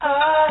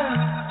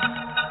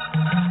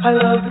I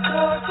love the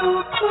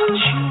colorful clothes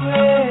she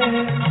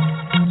wears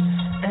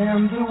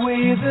and the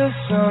way the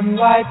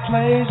sunlight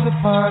plays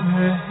upon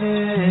her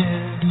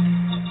head.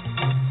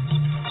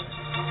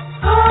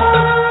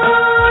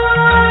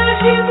 I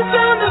hear the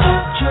sound of a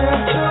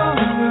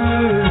gentle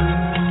wind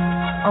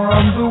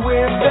on the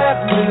wind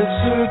that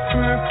lifts her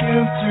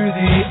perfume through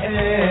the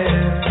air.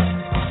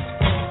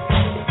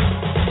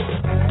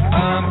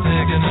 I'm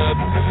picking up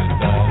good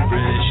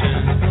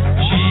vibration.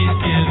 She's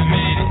giving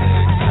me the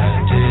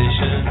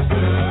excitation.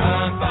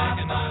 I'm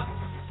picking up.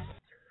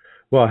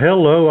 Well,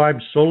 hello, I'm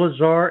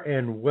Solazar,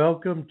 and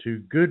welcome to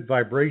Good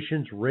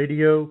Vibrations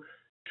Radio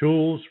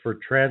Tools for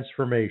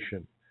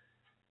Transformation.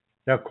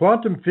 Now,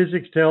 quantum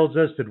physics tells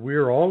us that we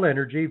are all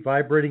energy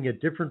vibrating at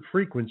different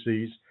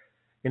frequencies,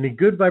 and in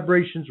Good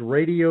Vibrations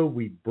Radio,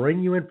 we bring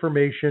you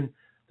information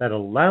that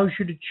allows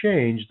you to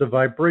change the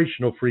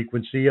vibrational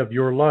frequency of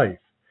your life.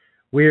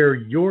 We are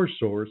your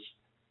source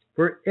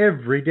for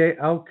everyday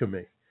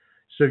alchemy,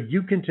 so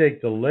you can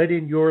take the lead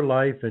in your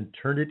life and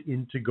turn it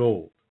into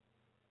gold.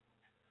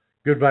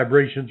 Good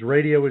Vibrations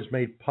Radio is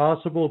made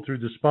possible through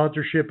the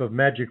sponsorship of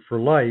Magic for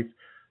Life,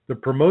 the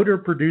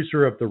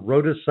promoter-producer of the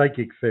Rhoda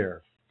Psychic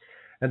Fair.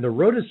 And the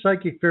Rhoda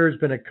Psychic Fair has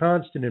been a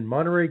constant in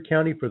Monterey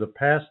County for the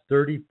past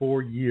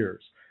 34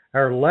 years.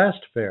 Our last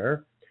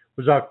fair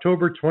was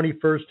October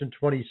 21st and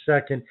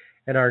 22nd,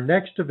 and our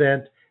next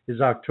event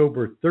is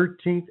October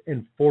 13th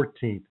and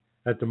 14th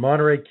at the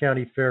Monterey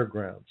County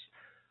Fairgrounds.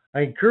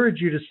 I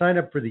encourage you to sign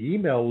up for the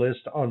email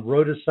list on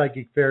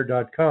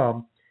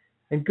rhodapsychicfair.com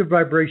and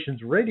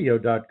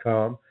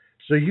goodvibrationsradio.com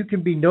so you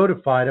can be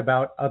notified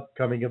about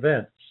upcoming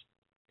events.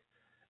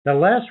 Now,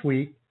 last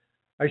week,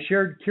 I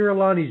shared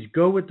Kiralani's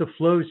Go With The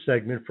Flow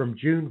segment from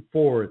June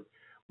 4th,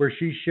 where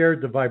she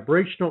shared the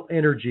vibrational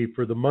energy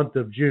for the month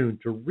of June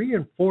to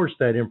reinforce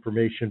that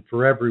information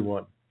for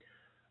everyone.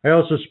 I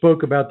also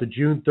spoke about the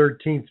June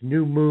 13th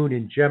new moon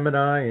in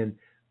Gemini and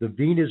the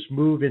Venus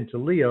move into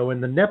Leo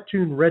and the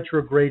Neptune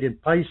retrograde in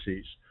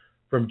Pisces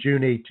from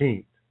June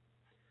 18th.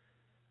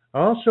 I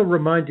also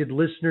reminded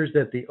listeners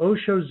that the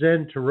Osho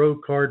Zen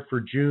Tarot card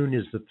for June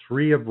is the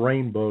Three of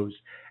Rainbows,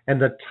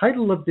 and the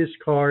title of this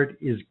card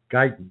is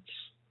Guidance.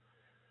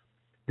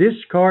 This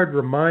card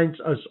reminds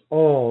us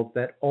all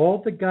that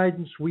all the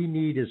guidance we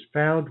need is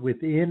found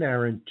within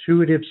our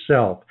intuitive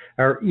self,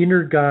 our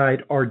inner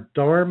guide. Our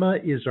Dharma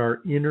is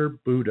our inner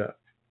Buddha.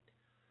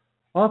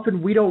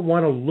 Often we don't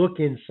want to look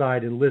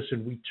inside and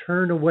listen. We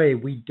turn away.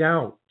 We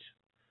doubt.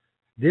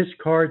 This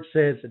card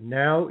says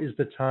now is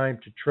the time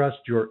to trust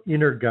your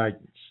inner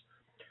guidance.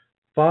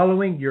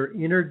 Following your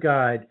inner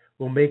guide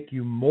will make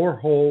you more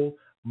whole,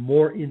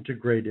 more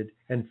integrated,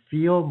 and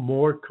feel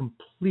more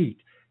complete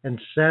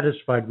and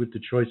satisfied with the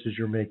choices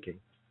you're making.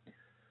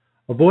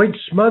 Avoid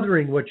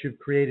smothering what you've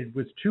created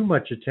with too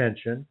much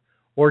attention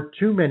or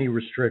too many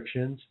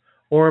restrictions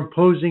or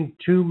imposing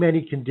too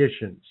many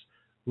conditions.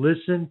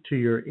 Listen to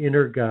your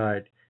inner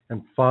guide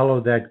and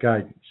follow that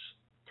guidance.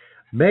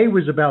 May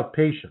was about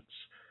patience,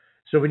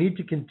 so we need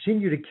to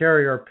continue to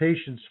carry our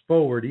patience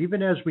forward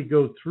even as we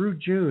go through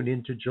June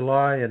into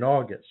July and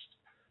August.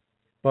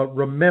 But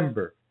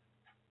remember,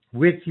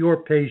 with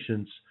your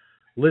patience,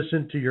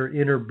 listen to your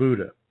inner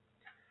Buddha.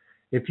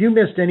 If you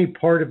missed any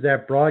part of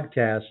that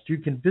broadcast, you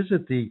can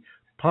visit the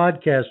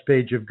podcast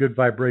page of Good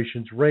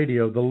Vibrations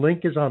Radio. The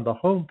link is on the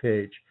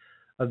homepage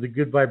of the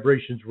Good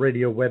Vibrations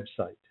Radio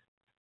website.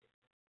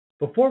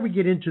 Before we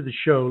get into the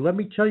show, let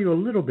me tell you a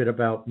little bit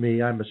about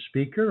me. I'm a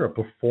speaker, a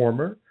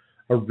performer,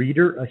 a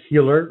reader, a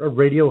healer, a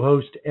radio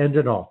host, and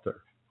an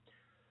author.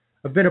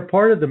 I've been a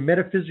part of the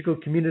metaphysical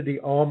community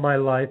all my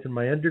life, and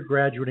my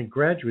undergraduate and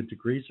graduate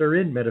degrees are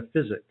in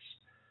metaphysics.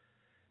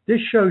 This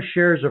show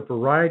shares a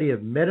variety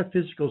of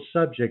metaphysical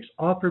subjects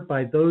offered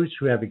by those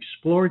who have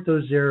explored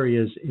those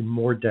areas in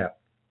more depth.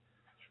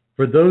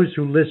 For those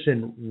who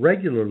listen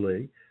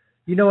regularly,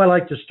 you know I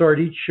like to start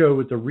each show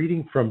with a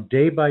reading from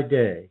Day by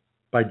Day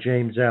by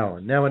James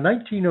Allen. Now, in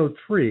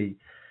 1903,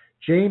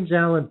 James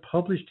Allen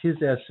published his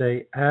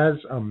essay, As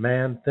a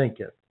Man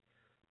Thinketh,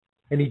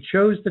 and he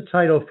chose the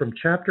title from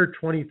chapter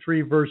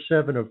 23, verse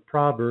 7 of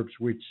Proverbs,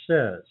 which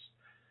says,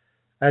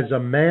 As a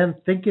man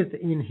thinketh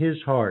in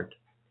his heart,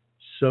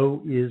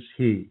 so is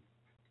he.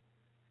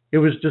 It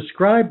was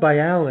described by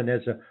Allen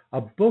as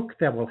a book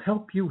that will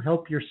help you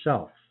help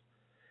yourself.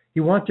 He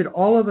wanted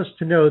all of us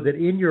to know that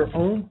in your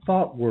own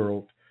thought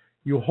world,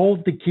 you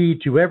hold the key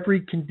to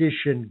every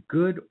condition,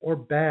 good or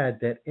bad,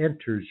 that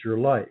enters your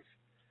life.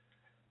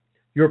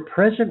 Your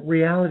present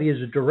reality is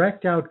a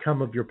direct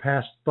outcome of your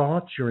past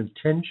thoughts, your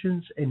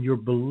intentions, and your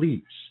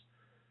beliefs.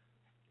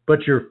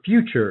 But your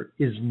future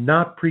is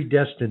not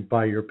predestined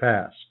by your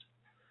past.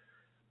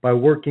 By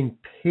working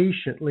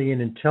patiently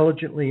and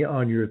intelligently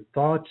on your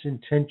thoughts,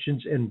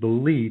 intentions, and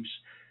beliefs,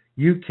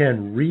 you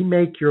can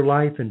remake your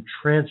life and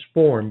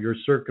transform your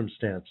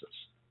circumstances.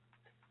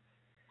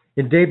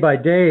 In Day by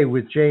Day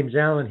with James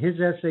Allen, his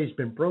essay has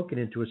been broken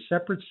into a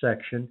separate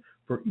section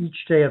for each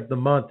day of the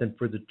month. And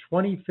for the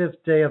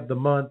 25th day of the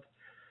month,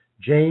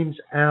 James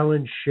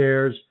Allen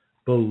shares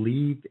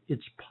Believe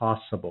It's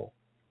Possible.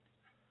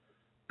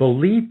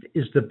 Belief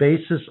is the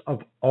basis of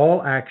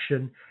all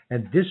action,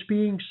 and this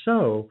being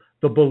so,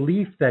 the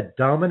belief that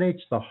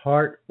dominates the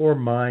heart or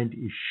mind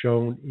is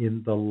shown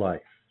in the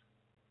life.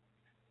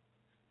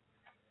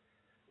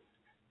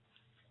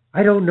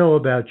 I don't know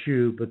about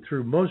you, but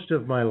through most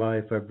of my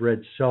life, I've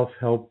read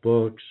self-help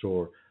books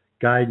or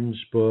guidance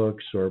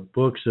books or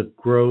books of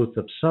growth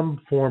of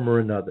some form or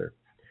another.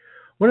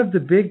 One of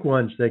the big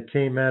ones that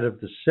came out of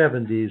the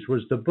 70s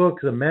was the book,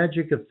 The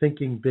Magic of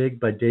Thinking Big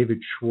by David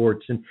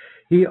Schwartz. And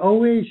he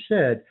always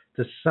said,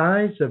 the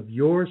size of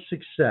your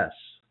success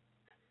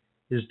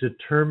is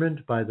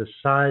determined by the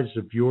size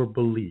of your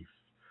belief.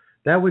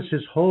 That was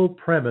his whole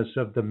premise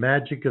of The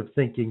Magic of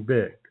Thinking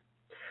Big.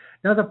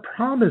 Now, the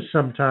promise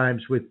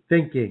sometimes with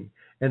thinking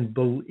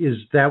is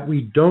that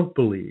we don't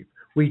believe,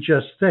 we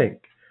just think.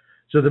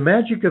 So The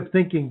Magic of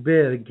Thinking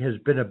Big has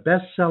been a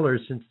bestseller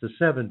since the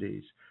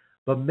 70s.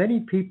 But many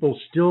people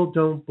still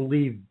don't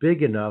believe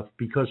big enough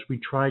because we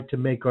try to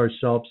make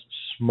ourselves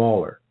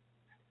smaller.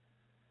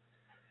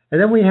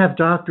 And then we have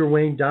Dr.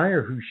 Wayne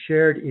Dyer, who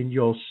shared in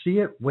You'll See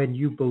It When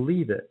You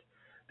Believe It,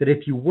 that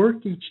if you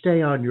work each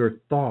day on your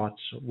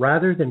thoughts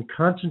rather than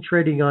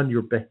concentrating on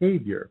your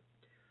behavior,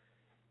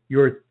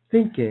 your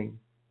thinking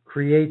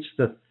creates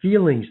the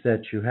feelings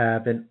that you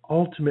have and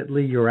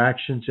ultimately your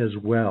actions as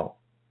well.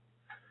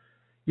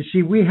 You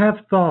see, we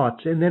have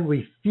thoughts and then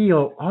we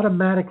feel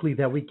automatically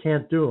that we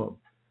can't do them,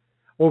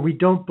 or we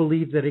don't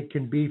believe that it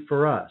can be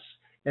for us.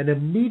 And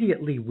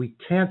immediately we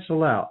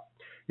cancel out.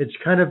 It's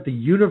kind of the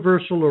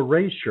universal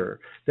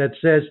erasure that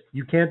says,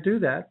 you can't do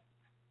that.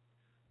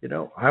 You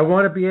know, I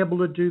want to be able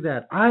to do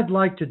that. I'd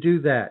like to do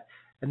that.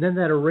 And then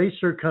that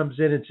eraser comes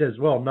in and says,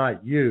 well,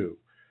 not you.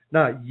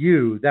 Not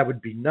you. That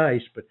would be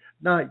nice, but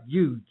not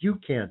you. You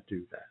can't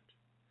do that.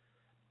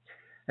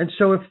 And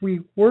so if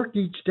we work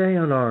each day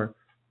on our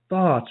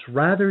thoughts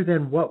rather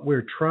than what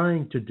we're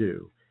trying to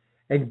do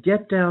and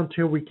get down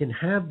till we can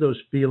have those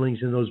feelings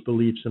and those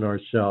beliefs in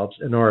ourselves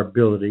and our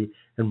ability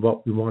and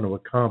what we want to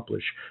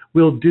accomplish,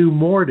 we'll do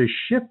more to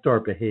shift our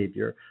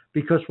behavior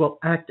because we'll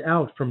act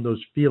out from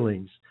those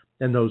feelings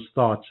and those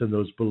thoughts and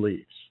those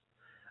beliefs.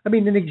 I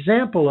mean, an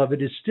example of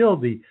it is still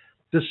the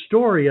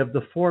story of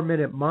the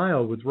 4-minute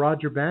mile with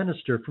Roger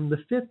Bannister from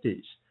the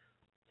 50s.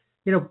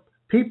 You know,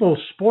 people,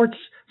 sports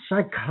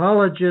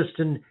psychologists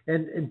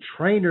and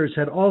trainers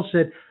had all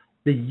said,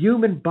 the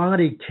human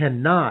body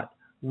cannot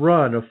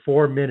run a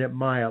 4-minute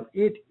mile.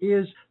 It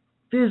is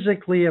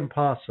physically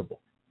impossible.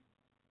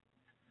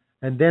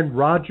 And then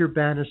Roger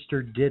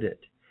Bannister did it.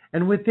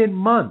 And within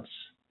months,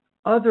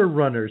 other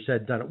runners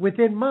had done it.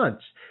 Within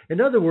months. In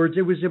other words,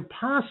 it was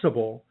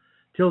impossible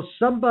till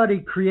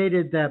somebody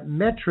created that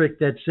metric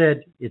that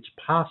said it's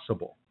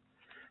possible.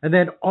 And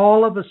then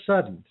all of a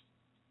sudden,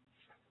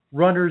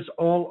 runners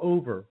all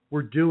over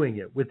were doing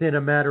it within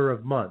a matter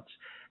of months.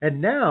 And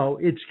now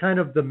it's kind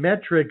of the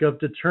metric of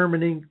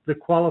determining the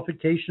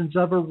qualifications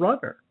of a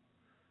runner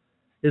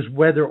is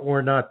whether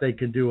or not they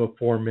can do a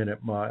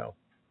 4-minute mile.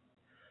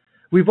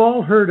 We've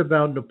all heard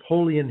about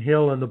Napoleon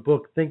Hill in the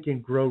book Think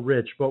and Grow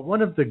Rich, but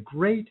one of the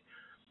great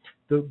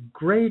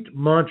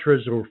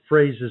mantras or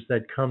phrases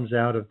that comes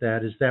out of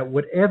that is that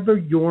whatever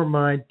your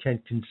mind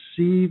can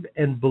conceive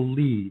and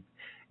believe,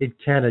 it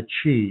can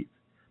achieve.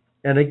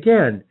 And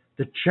again,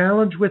 the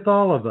challenge with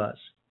all of us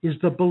is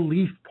the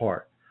belief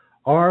part.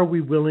 Are we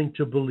willing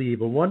to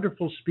believe? A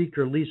wonderful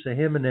speaker, Lisa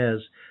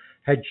Jimenez,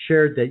 had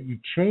shared that you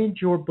change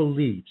your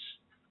beliefs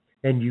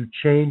and you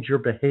change your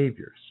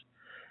behaviors.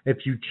 If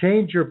you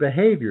change your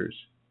behaviors,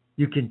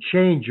 you can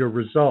change your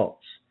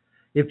results.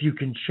 If you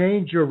can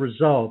change your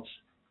results,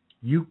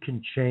 you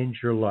can change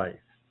your life.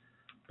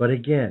 But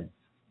again,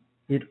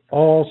 it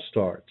all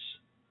starts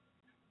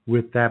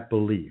with that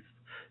belief.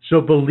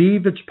 So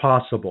believe it's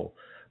possible.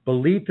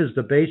 Belief is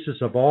the basis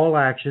of all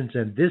actions,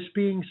 and this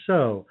being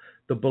so,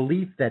 the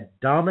belief that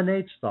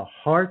dominates the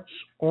hearts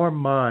or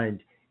mind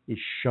is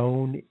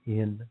shown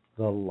in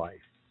the life.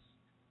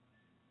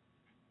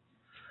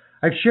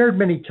 I've shared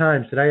many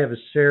times that I have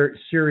a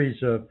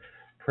series of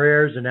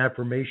prayers and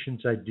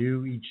affirmations I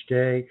do each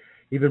day,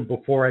 even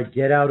before I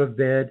get out of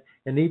bed,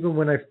 and even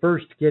when I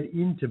first get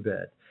into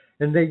bed.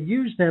 And they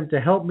use them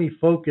to help me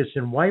focus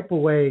and wipe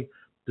away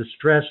the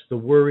stress, the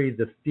worry,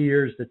 the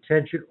fears, the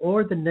tension,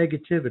 or the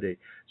negativity.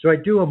 So I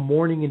do a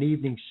morning and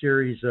evening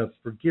series of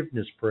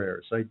forgiveness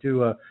prayers. I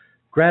do a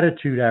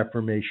gratitude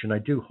affirmation. I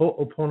do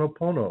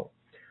Ho'oponopono.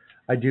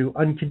 I do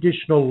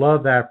unconditional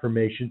love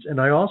affirmations.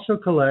 And I also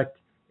collect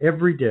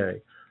every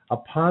day a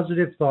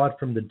positive thought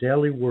from the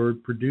Daily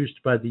Word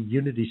produced by the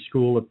Unity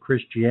School of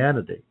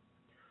Christianity.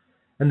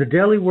 And the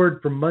Daily Word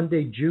for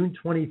Monday, June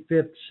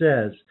 25th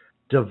says,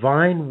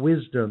 "Divine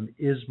wisdom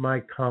is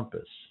my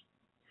compass."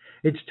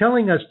 It's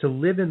telling us to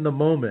live in the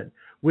moment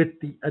with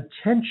the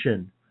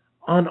attention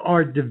on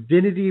our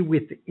divinity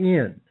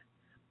within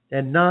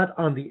and not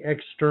on the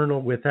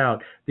external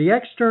without. The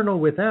external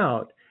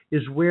without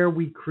is where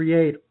we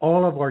create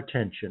all of our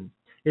tension.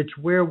 It's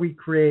where we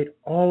create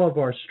all of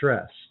our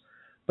stress.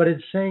 But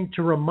it's saying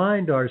to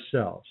remind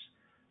ourselves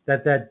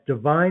that that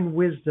divine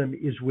wisdom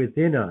is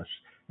within us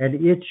and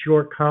it's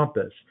your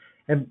compass.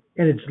 And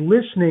it's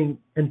listening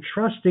and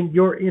trusting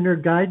your inner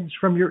guidance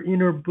from your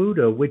inner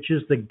Buddha, which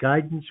is the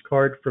guidance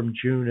card from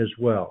June as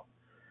well.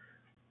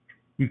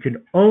 You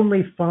can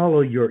only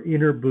follow your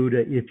inner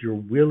Buddha if you're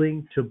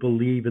willing to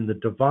believe, and the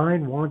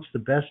divine wants the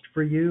best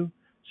for you,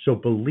 so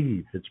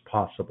believe it's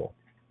possible.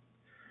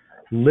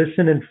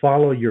 Listen and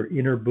follow your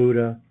inner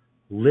Buddha.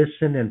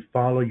 Listen and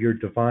follow your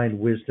divine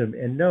wisdom,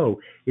 and know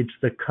it's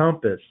the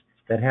compass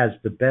that has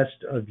the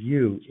best of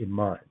you in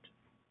mind.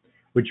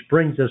 Which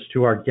brings us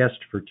to our guest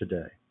for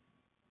today.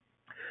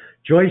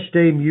 Joyce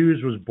Day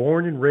Muse was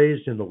born and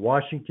raised in the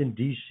Washington,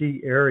 D.C.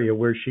 area,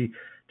 where she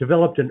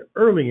developed an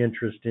early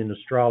interest in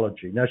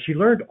astrology. Now, she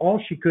learned all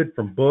she could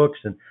from books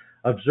and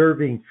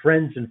observing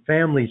friends and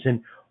families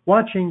and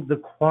watching the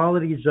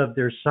qualities of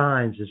their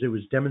signs as it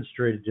was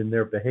demonstrated in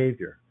their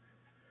behavior.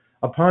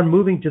 Upon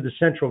moving to the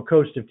Central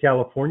Coast of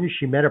California,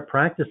 she met a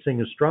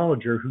practicing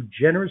astrologer who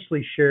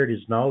generously shared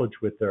his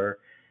knowledge with her,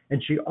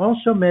 and she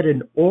also met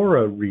an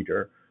aura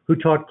reader who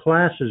taught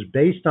classes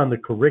based on the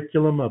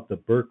curriculum of the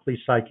Berkeley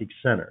Psychic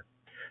Center.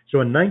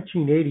 So in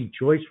 1980,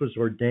 Joyce was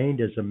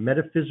ordained as a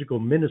metaphysical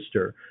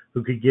minister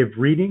who could give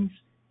readings,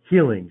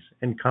 healings,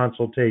 and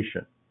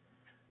consultation.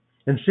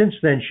 And since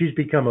then, she's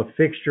become a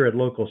fixture at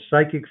local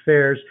psychic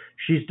fairs.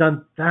 She's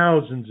done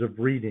thousands of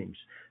readings.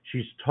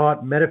 She's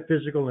taught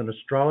metaphysical and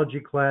astrology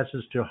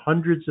classes to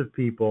hundreds of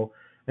people,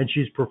 and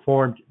she's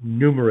performed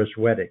numerous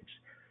weddings.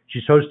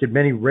 She's hosted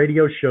many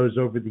radio shows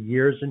over the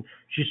years, and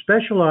she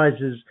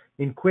specializes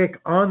in quick,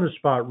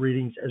 on-the-spot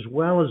readings as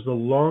well as the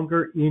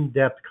longer,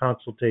 in-depth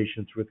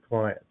consultations with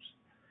clients.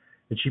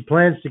 And she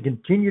plans to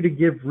continue to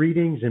give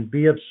readings and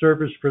be of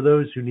service for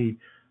those who need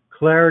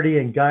clarity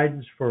and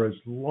guidance for as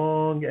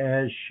long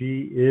as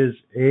she is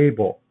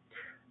able.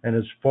 And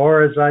as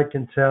far as I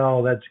can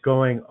tell, that's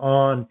going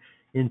on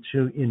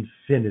into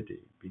infinity,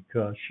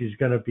 because she's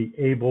going to be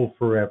able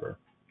forever.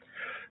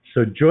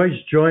 So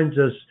Joyce joins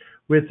us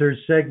with her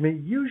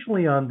segment,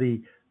 usually on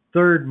the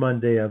third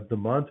Monday of the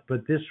month,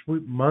 but this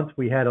month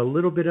we had a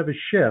little bit of a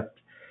shift.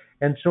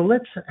 And so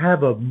let's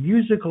have a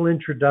musical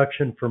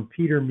introduction from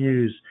Peter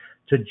Muse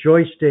to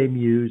Joyce Day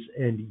Muse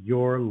and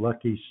Your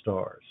Lucky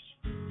Stars.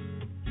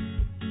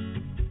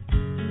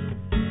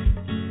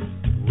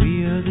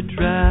 We are the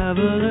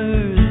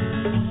travelers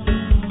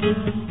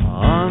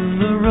on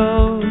the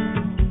road.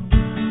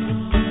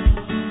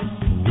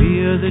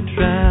 We are the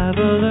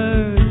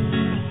travelers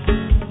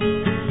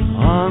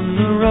on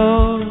the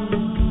road,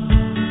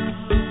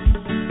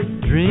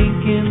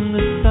 drinking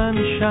the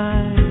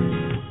sunshine,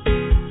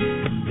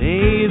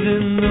 bathe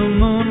in the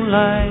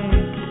moonlight,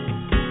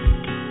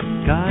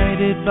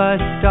 guided by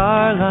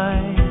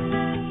starlight,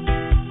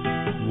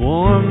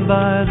 warmed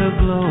by the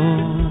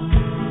glow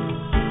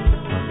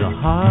of the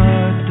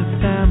hearts of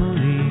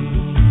family,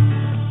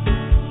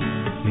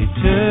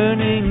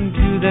 returning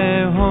to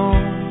their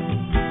home,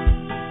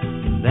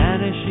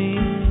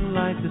 vanishing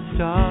like the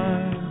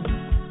stars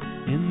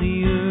in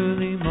the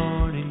early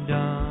morning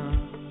dawn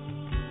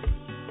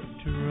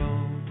to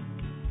roam.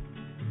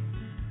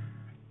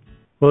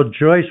 Well,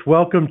 Joyce,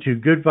 welcome to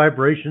Good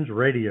Vibrations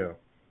Radio.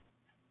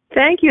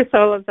 Thank you,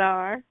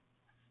 Solazar.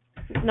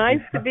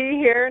 Nice to be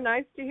here.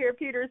 Nice to hear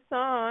Peter's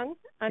song.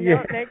 I know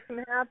it makes him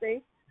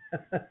happy.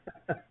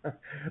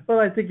 Well,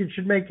 I think it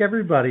should make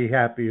everybody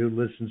happy who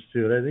listens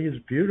to it. I think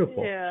it's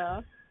beautiful.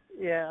 Yeah.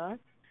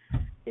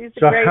 He's a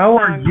so great how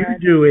are you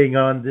songwriter. doing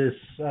on this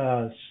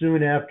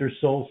soon after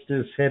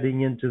solstice,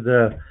 heading into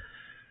the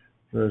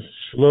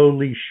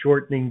slowly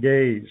shortening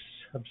days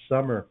of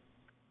summer?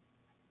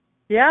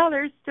 Yeah,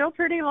 they're still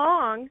pretty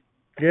long.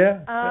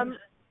 Yeah.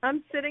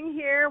 I'm sitting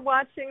here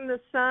watching the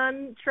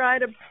sun try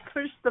to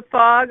push the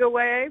fog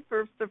away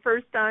for the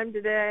first time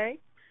today.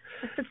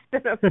 It's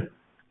been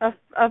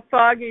a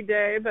foggy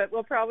day, but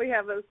we'll probably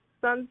have a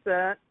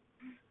sunset.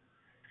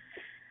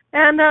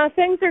 And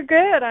things are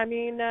good. I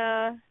mean,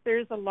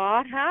 there's a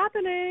lot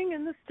happening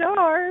in the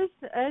stars,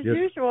 as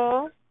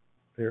usual.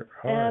 There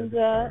are. And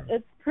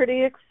it's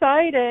pretty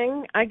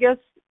exciting. I guess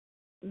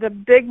the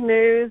big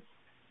news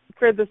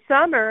for the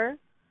summer,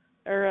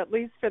 or at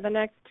least for the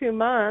next 2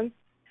 months,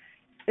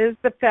 is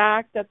the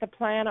fact that the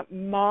planet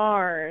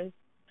Mars,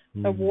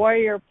 the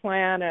warrior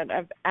planet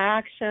of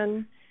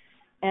action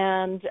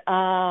and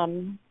all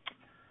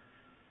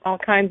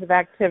kinds of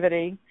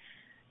activity,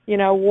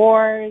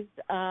 wars,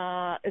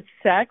 it's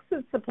sex,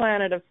 it's the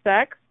planet of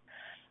sex,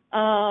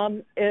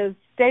 is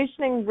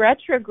stationing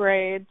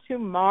retrograde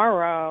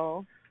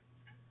tomorrow.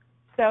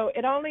 So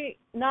it only,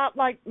 not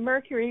like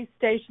Mercury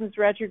stations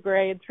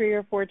retrograde 3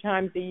 or 4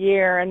 times a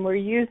year, and we're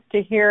used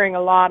to hearing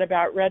a lot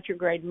about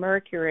retrograde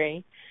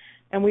Mercury.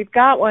 And we've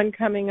got one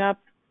coming up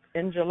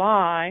in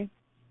July.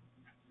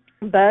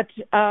 But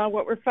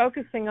what we're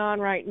focusing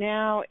on right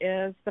now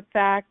is the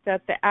fact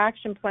that the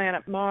action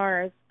planet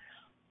Mars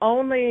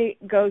only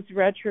goes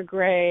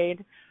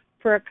retrograde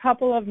for a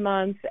couple of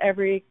months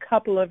every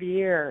couple of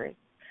years.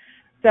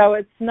 So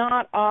it's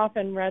not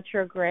often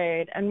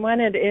retrograde. And when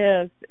it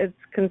is, it's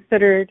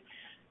considered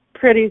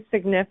pretty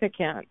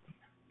significant.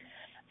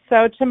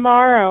 So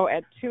tomorrow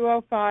at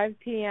 2:05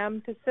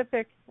 p.m.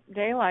 Pacific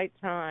Daylight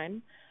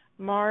Time,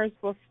 Mars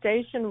will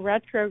station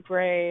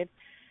retrograde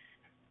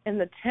in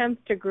the 10th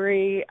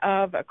degree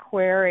of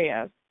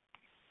Aquarius.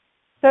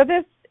 So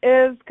this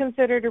is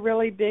considered a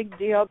really big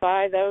deal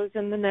by those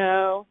in the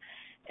know,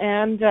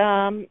 and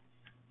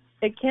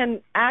it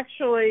can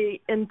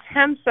actually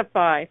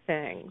intensify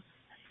things.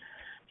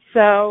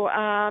 So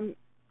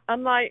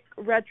unlike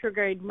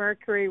retrograde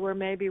Mercury, where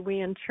maybe we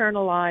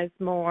internalize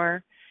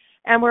more,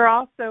 and we're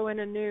also in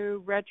a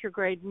new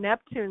retrograde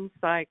Neptune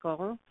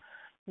cycle,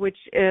 which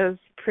is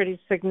pretty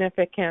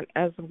significant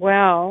as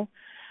well.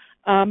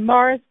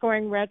 Mars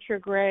going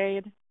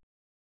retrograde,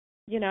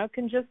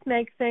 can just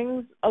make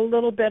things a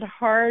little bit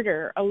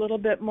harder, a little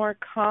bit more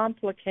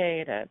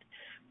complicated.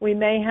 We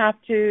may have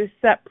to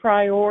set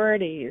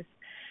priorities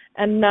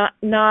and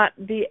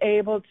not be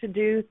able to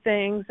do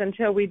things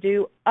until we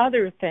do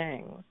other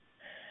things.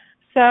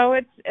 So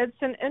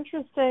it's an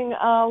interesting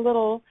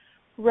little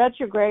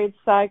retrograde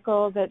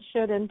cycle that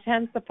should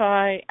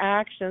intensify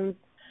actions.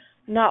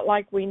 Not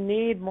like we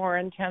need more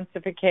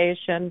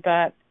intensification,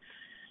 but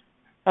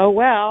oh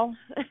well.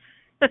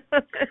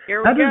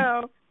 Here we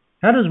go.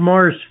 How does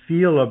Mars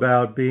feel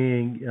about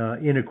being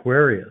in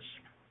Aquarius?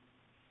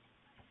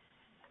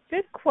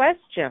 Good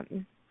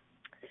question.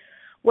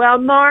 Well,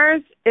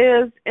 Mars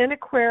is in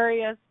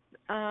Aquarius,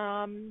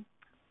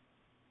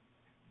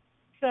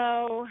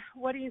 so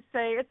what do you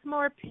say? It's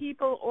more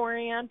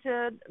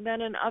people-oriented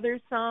than in other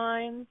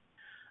signs.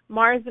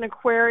 Mars in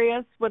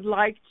Aquarius would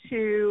like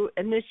to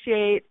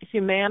initiate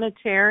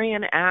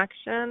humanitarian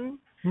action.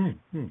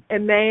 Mm-hmm.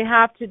 It may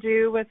have to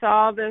do with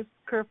all this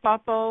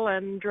kerfuffle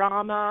and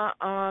drama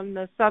on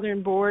the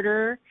southern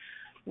border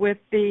with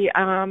the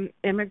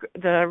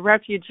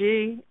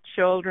refugee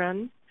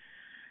children.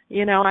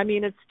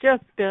 It's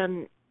just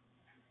been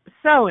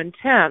so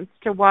intense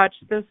to watch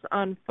this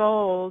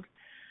unfold,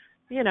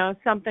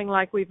 something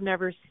like we've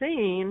never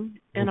seen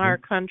in our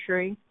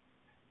country.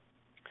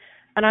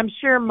 And I'm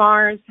sure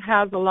Mars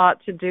has a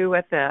lot to do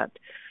with it.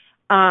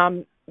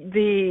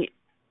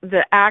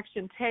 The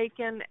action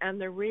taken and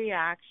the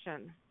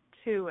reaction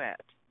to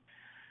it.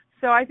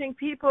 So I think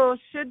people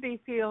should be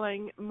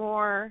feeling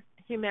more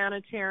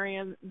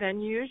humanitarian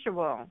than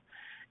usual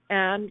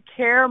and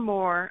care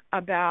more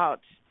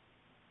about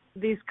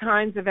these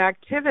kinds of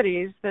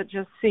activities that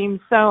just seem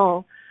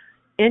so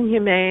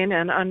inhumane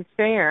and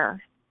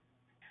unfair.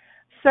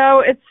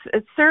 So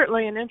it's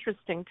certainly an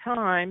interesting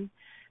time,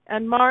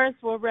 and Mars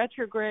will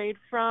retrograde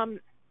from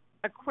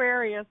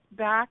Aquarius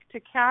back to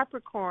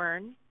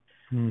Capricorn,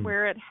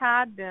 where it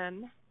had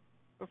been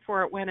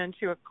before it went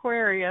into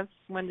Aquarius.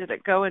 When did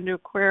it go into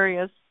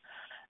Aquarius?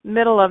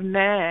 Middle of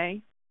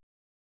May.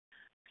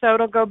 So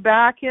it'll go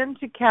back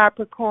into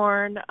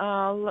Capricorn,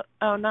 not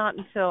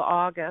until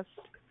August.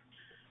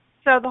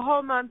 So the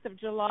whole month of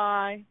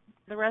July,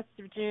 the rest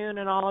of June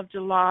and all of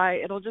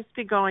July, it'll just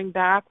be going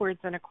backwards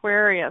in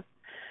Aquarius.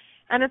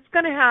 And it's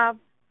going to have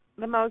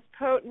the most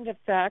potent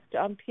effect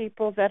on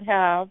people that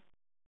have,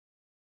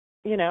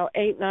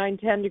 8, 9,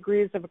 10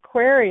 degrees of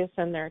Aquarius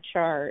in their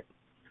chart.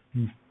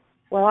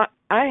 Well,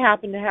 I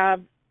happen to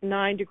have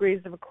 9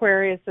 degrees of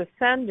Aquarius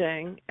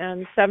ascending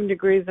and 7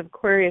 degrees of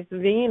Aquarius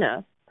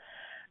Venus.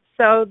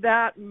 So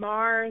that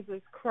Mars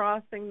is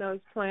crossing those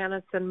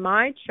planets in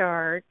my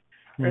chart,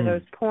 or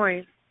those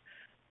points,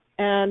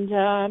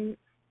 and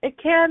it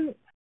can,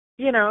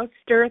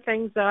 stir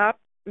things up,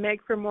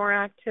 make for more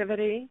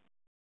activity.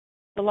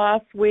 The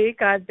last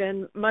week I've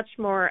been much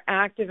more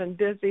active and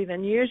busy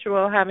than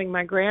usual, having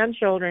my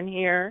grandchildren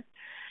here.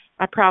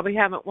 I probably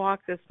haven't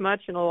walked this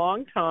much in a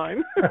long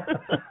time.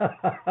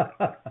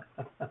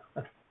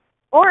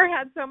 Or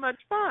had so much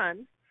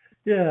fun.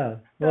 Yeah.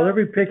 Well,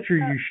 every picture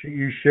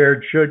you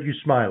shared showed you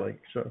smiling,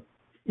 so.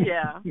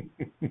 Yeah.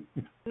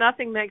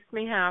 Nothing makes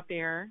me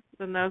happier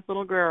than those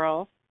little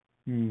girls.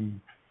 And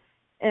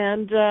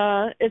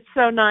it's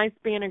so nice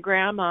being a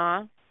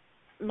grandma.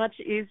 Much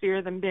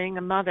easier than being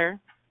a mother,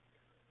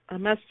 I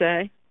must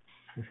say.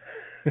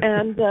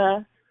 And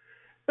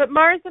but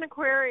Mars in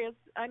Aquarius,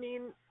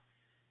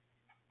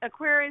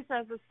 Aquarius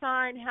as a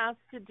sign has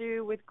to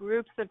do with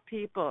groups of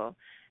people.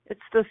 It's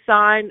the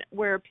sign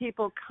where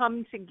people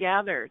come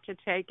together to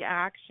take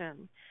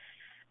action.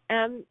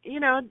 And,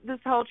 this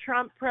whole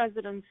Trump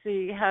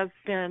presidency has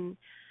been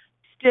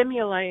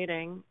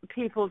stimulating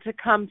people to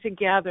come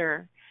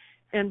together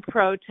in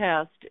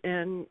protest,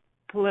 in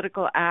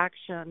political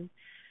action.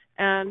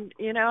 And,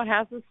 it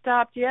hasn't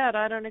stopped yet.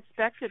 I don't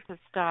expect it to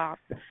stop.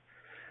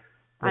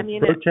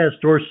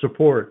 Protest or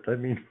support.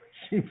 It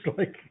seems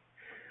like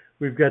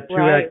we've got two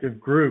active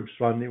groups,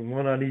 one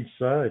on each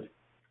side.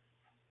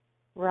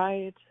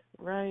 Right.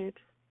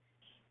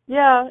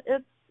 Yeah,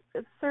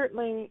 it's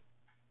certainly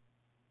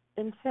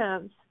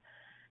intense.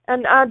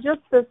 And just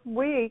this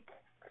week,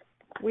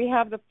 we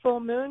have the full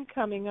moon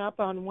coming up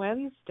on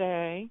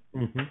Wednesday.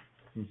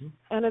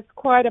 And it's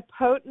quite a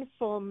potent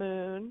full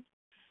moon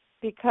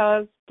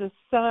because the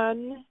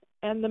sun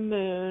and the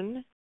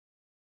moon,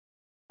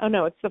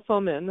 it's the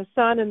full moon. The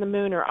sun and the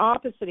moon are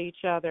opposite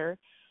each other,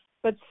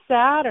 but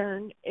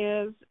Saturn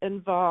is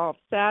involved.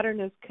 Saturn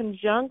is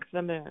conjunct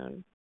the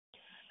moon.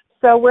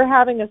 So we're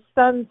having a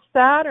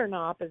Sun-Saturn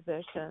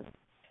opposition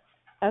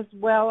as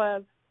well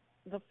as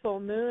the full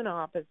moon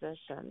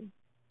opposition.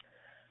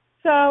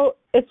 So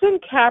it's in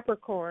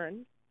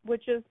Capricorn,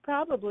 which is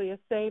probably a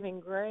saving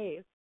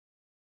grace,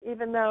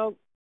 even though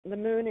the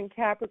moon in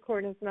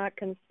Capricorn is not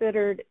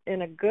considered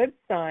in a good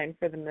sign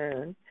for the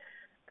moon,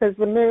 because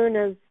the moon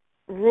is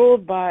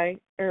rules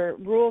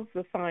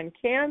the sign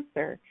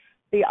Cancer,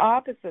 the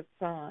opposite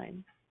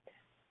sign.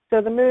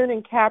 So the moon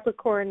in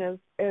Capricorn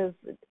is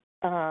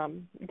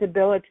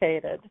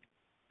debilitated.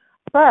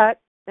 But,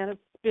 and it's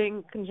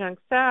being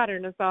conjunct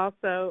Saturn, is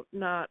also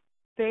not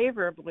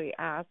favorably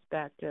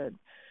aspected.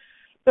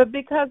 But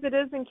because it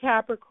is in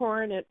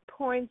Capricorn, it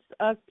points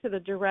us to the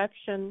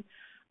direction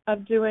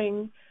of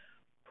doing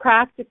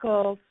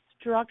practical,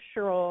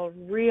 structural,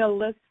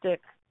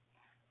 realistic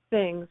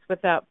things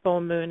with that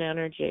full moon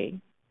energy.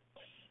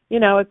 You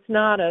know, it's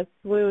not a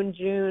swoon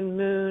June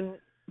moon,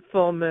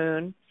 full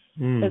moon.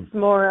 It's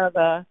more of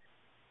a,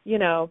 you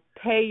know,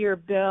 pay your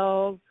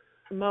bills,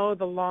 mow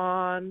the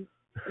lawn,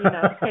 you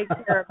know, take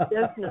care of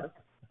business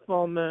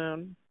full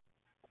moon.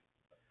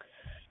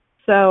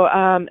 So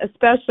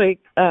especially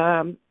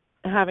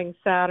having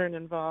Saturn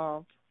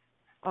involved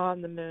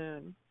on the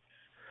moon.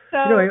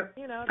 So,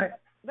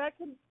 that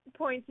can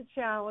point to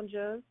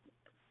challenges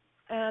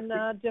and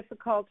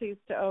difficulties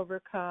to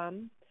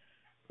overcome.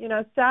 You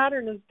know,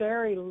 Saturn is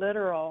very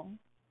literal.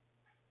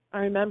 I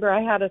remember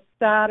I had a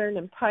Saturn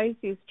and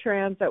Pisces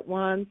transit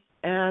once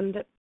and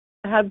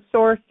had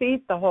sore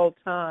feet the whole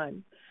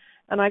time.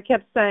 And I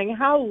kept saying,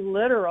 how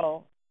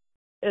literal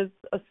is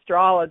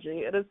astrology?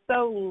 It is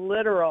so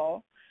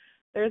literal.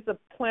 There's a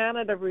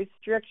planet of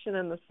restriction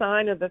in the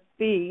sign of the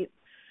feet,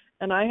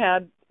 and I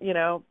had, you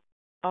know,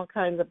 all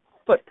kinds of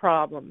foot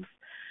problems.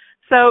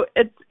 So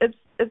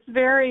it's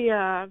very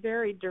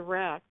very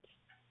direct.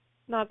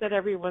 Not that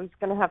everyone's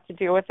going to have to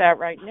deal with that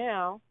right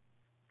now,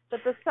 but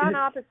the Sun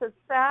opposite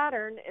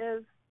Saturn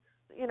is,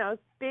 you know,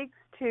 speaks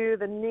to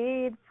the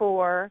need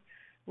for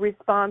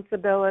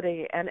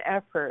responsibility and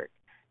effort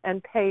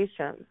and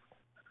patience.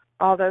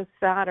 All those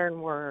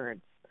Saturn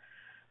words.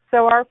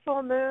 So our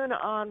full moon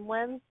on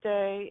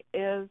Wednesday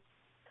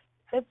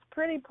it's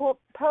pretty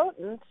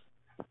potent.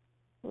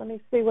 Let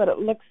me see what it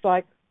looks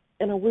like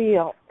in a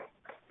wheel.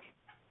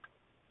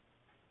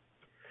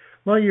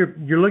 Well, you're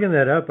looking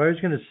that up. I was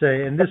going to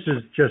say, and this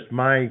is just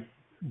my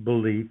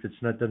belief.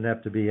 Doesn't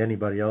have to be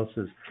anybody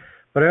else's,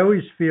 but I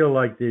always feel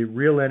like the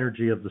real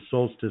energy of the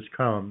solstice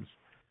comes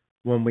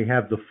when we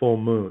have the full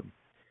moon,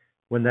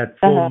 when that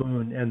full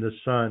moon and the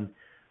sun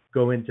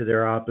go into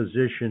their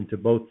opposition to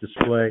both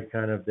display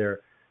kind of their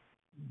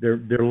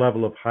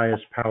level of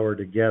highest power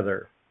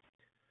together.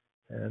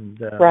 And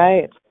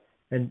right.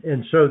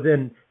 And so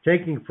then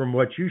taking from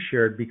what you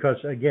shared, because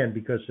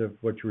of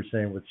what you were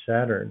saying with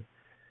Saturn,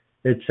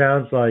 it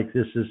sounds like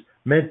this is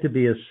meant to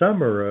be a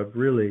summer of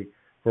really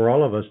for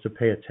all of us to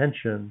pay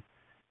attention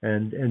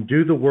and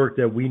do the work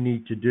that we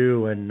need to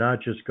do, and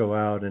not just go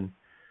out and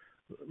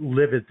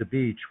live at the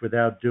beach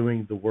without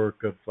doing the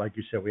work of, like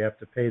you said, we have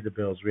to pay the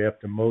bills, we have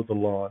to mow the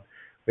lawn,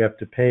 we have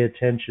to pay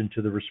attention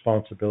to the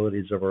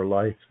responsibilities of our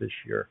life this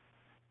year.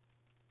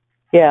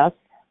 Yes.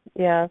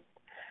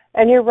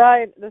 And you're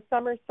right, the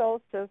summer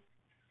solstice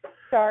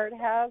chart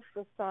has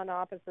the sun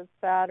opposite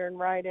Saturn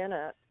right in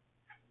it.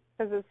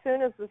 Because as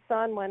soon as the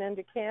sun went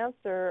into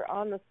Cancer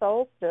on the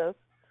solstice,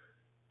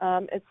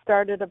 it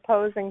started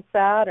opposing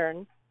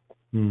Saturn.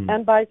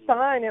 And by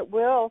sign, it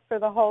will for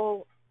the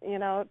whole, you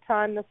know,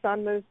 time the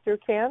sun moves through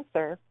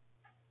Cancer.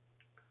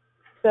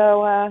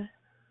 So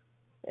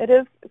it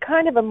is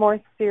kind of a more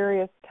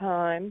serious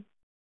time.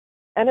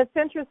 And it's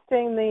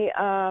interesting,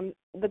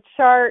 the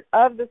chart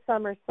of the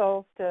summer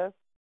solstice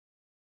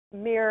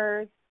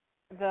mirrors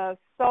the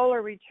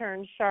solar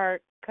return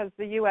chart because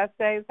the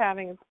USA is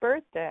having its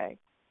birthday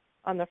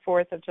on the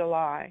 4th of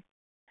July.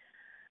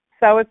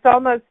 So it's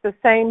almost the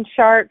same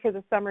chart for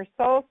the summer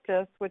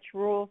solstice, which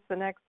rules the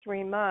next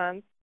 3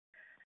 months,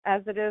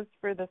 as it is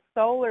for the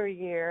solar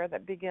year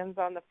that begins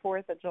on the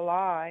 4th of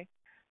July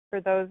for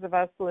those of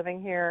us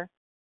living here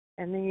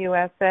in the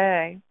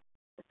USA.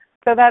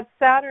 So that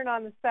Saturn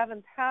on the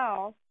 7th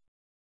house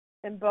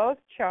in both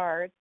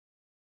charts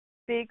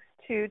speaks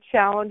to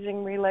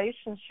challenging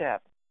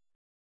relationships,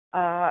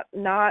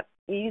 not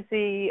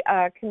easy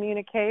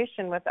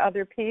communication with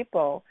other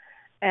people,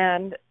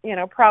 and, you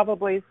know,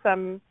 probably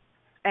some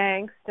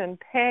angst and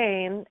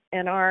pain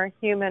in our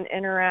human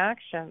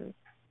interactions.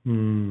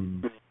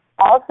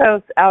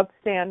 Also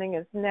outstanding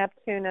is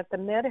Neptune at the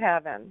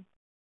midheaven.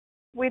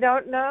 We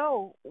don't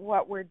know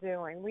what we're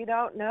doing. We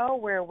don't know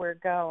where we're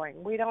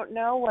going. We don't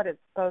know what it's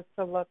supposed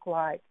to look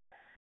like.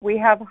 We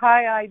have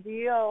high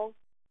ideals,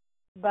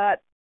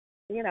 but,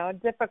 you know,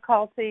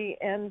 difficulty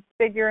in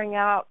figuring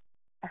out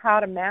how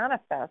to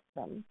manifest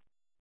them.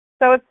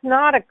 So it's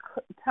not a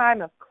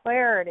time of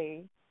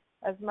clarity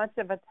as much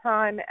of a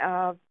time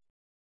of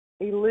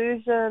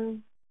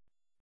illusion,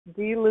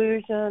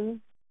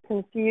 delusion,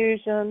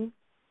 confusion,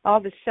 all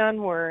the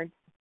shun words.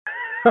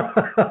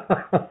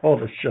 All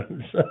the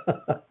shuns.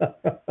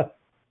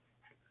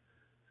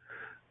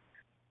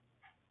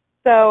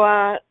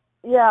 So,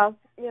 yeah,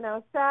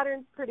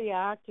 Saturn's pretty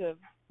active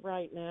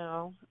right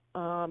now,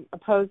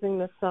 opposing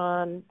the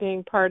sun,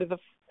 being part of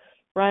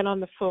right on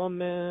the full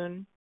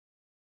moon.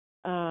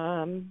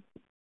 And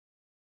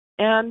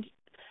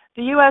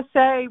the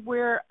USA,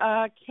 we're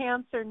a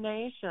Cancer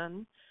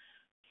nation,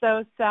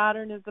 so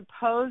Saturn is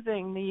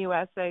opposing the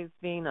USA's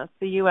Venus,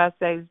 the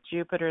USA's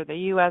Jupiter, the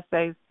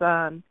USA's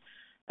Sun,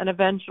 and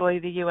eventually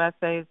the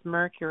USA's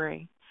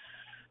Mercury.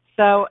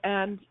 So,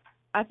 and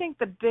I think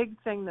the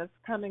big thing that's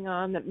coming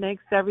on that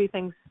makes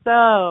everything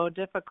so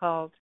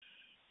difficult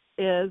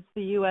is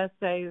the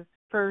USA's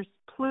first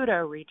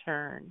Pluto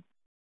return.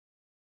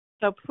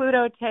 So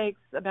Pluto takes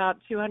about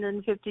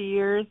 250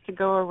 years to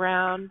go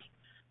around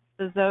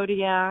the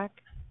zodiac.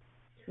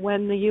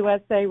 When the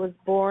USA was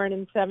born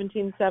in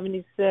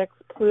 1776,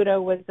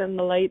 Pluto was in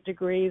the late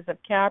degrees of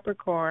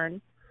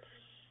Capricorn.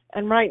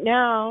 And right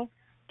now,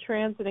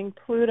 transiting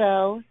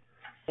Pluto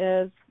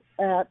is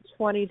at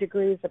 20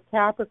 degrees of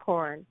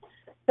Capricorn.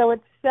 So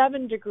it's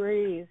 7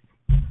 degrees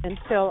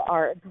until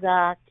our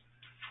exact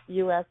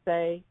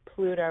USA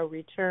Pluto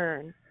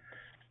return.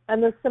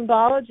 And the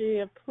symbology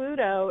of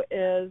Pluto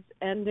is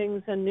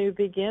endings and new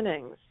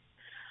beginnings,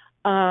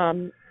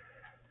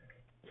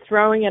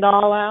 throwing it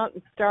all out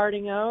and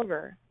starting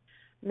over,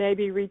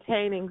 maybe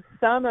retaining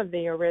some of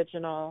the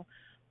original,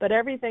 but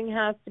everything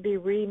has to be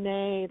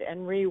remade and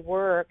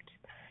reworked.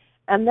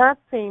 And that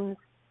seems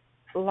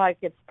like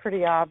it's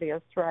pretty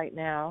obvious right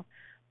now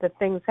that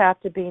things have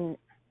to be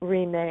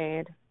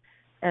remade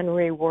and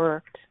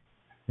reworked.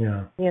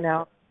 Yeah.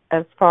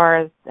 As far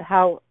as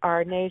how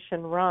our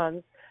nation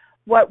runs.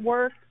 What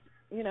worked,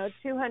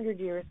 200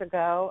 years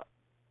ago,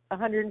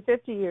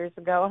 150 years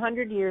ago,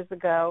 100 years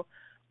ago,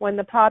 when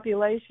the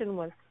population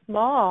was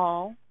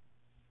small,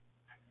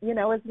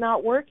 is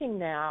not working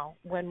now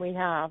when we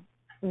have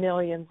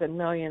millions and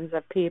millions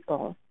of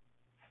people.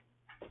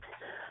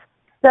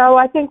 So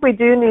I think we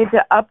do need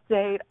to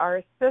update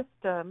our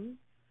system.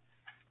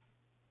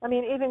 I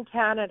mean, even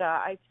Canada,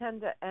 I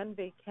tend to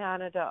envy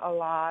Canada a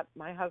lot.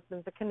 My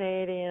husband's a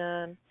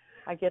Canadian.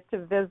 I get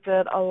to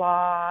visit a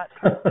lot.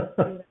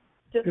 It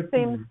just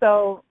seems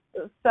so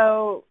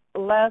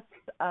less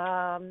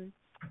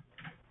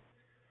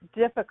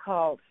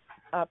difficult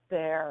up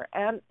there.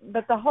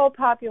 But the whole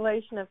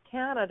population of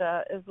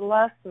Canada is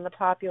less than the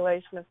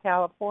population of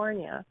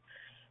California.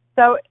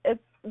 So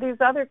these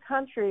other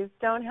countries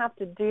don't have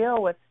to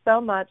deal with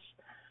so much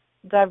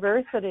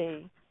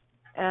diversity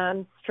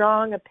and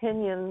strong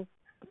opinions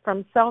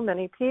from so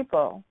many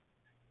people.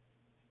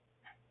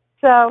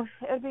 So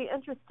it'd be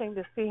interesting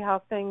to see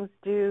how things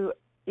do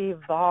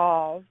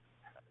evolve,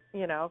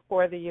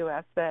 for the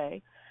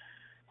USA.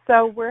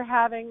 So we're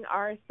having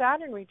our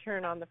Saturn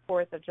return on the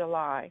 4th of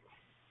July.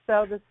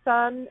 So the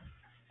sun,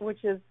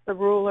 which is the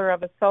ruler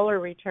of a solar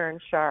return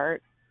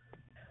chart,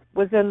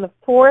 was in the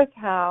 4th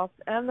house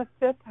and the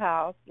 5th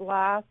house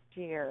last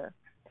year,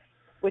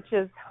 which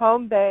is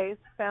home base,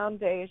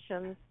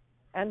 foundations,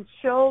 and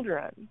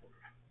children.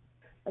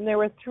 And there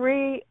were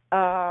 3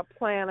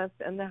 planets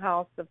in the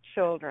house of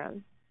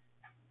children.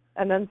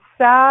 And then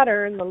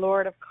Saturn, the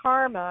lord of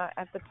karma,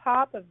 at the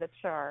top of the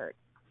chart,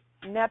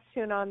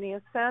 Neptune on the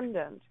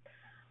ascendant.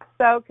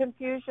 So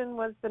confusion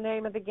was the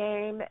name of the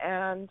game,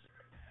 and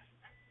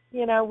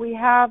we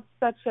have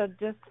such a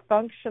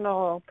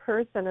dysfunctional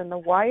person in the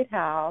White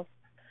House,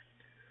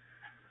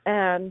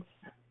 and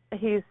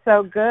he's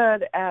so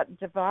good at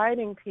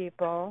dividing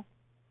people.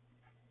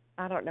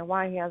 I don't know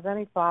why he has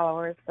any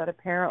followers, but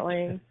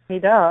apparently he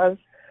does.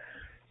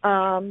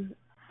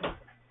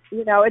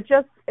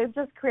 It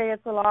just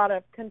creates a lot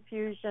of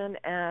confusion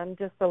and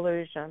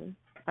disillusion,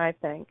 I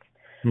think.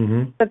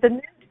 Mm-hmm. But the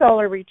new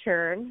solar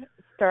return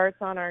starts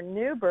on our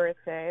new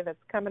birthday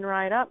that's coming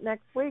right up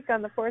next week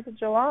on the 4th of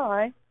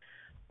July,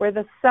 where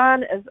the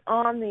sun is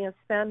on the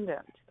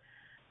ascendant.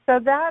 So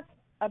that's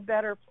a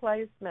better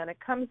placement. It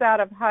comes out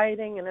of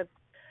hiding, and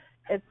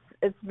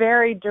it's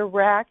very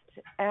direct,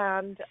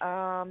 and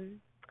on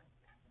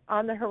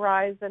the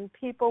horizon,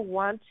 people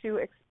want to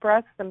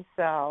express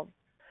themselves.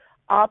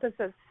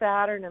 Opposite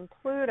Saturn and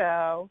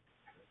Pluto,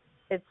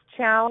 it's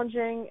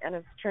challenging and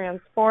it's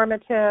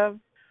transformative,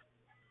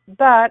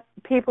 but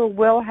people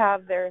will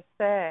have their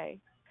say.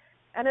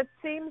 And it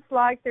seems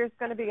like there's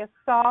going to be a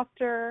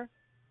softer,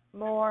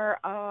 more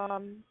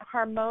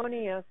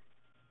harmonious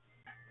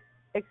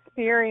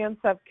experience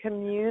of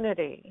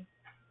community.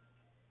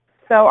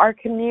 So our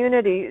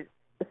community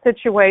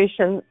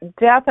situation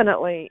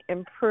definitely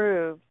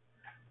improved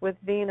with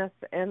Venus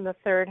in the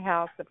 3rd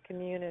house of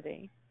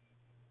community.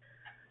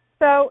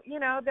 So,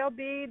 there'll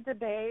be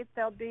debates,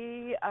 there'll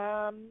be,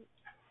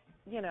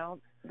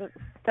 the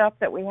stuff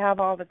that we have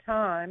all the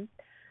time.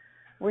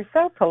 We're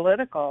so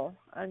political.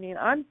 I mean,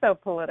 I'm so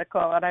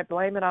political, and I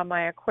blame it on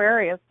my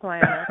Aquarius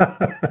planet.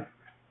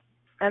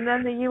 And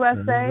then the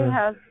USA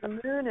has the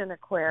moon in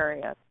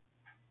Aquarius.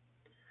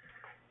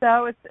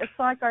 So it's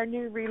like our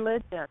new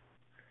religion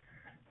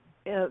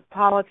is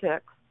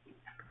politics.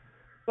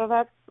 So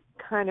that's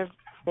kind of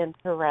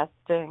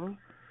interesting.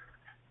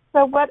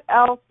 So what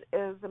else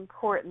is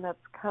important that's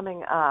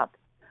coming up?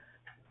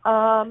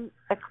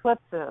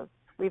 Eclipses.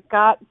 We've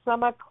got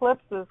some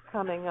eclipses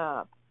coming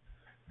up.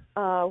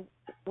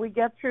 We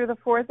get through the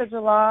 4th of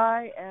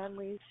July and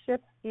we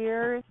shift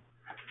gears,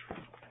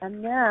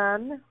 and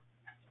then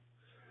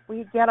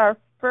we get our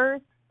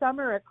first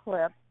summer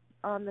eclipse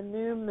on the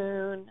new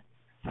moon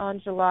on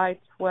July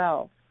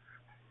 12th.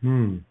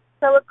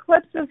 So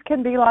eclipses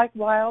can be like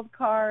wild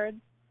cards.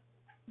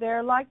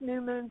 They're like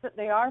new moons.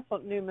 They are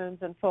new moons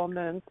and full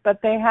moons, but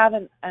they have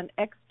an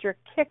extra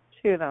kick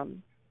to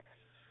them.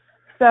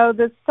 So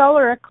the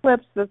solar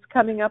eclipse that's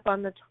coming up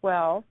on the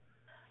 12th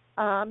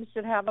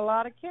should have a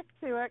lot of kick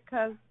to it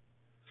because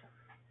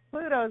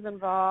Pluto's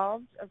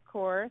involved, of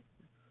course.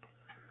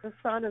 The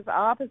sun is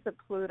opposite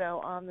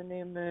Pluto on the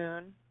new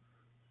moon.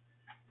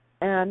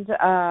 And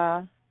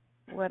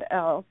what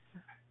else?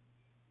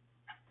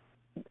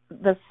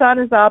 The sun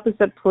is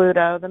opposite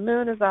Pluto. The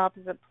moon is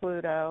opposite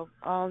Pluto,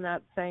 all in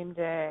that same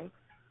day.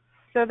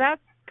 So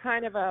that's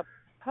kind of a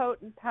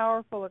potent,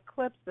 powerful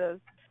eclipses.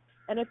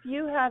 And if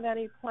you have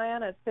any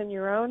planets in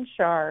your own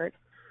chart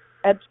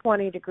at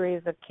 20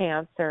 degrees of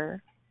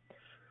Cancer,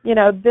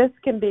 this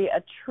can be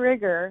a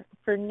trigger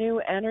for new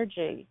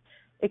energy.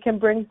 It can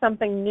bring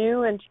something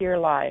new into your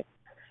life.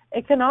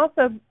 It can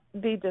also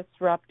be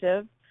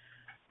disruptive.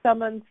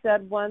 Someone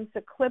said once,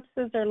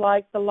 eclipses are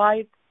like the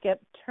lights get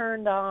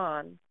turned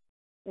on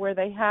where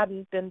they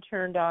hadn't been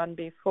turned on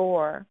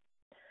before.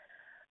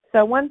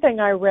 So one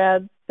thing I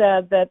read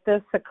said that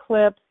this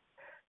eclipse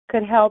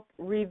could help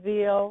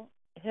reveal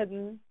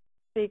hidden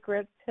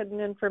secrets, hidden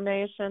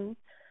information.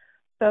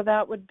 So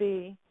that would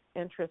be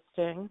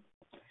interesting.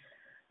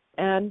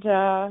 And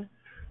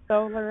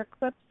solar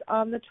eclipse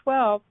on the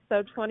 12th,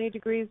 so 20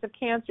 degrees of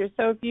Cancer.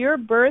 So if your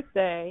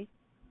birthday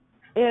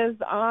is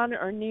on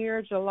or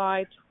near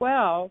July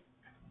 12th,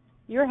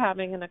 you're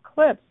having an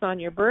eclipse on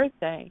your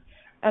birthday.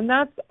 And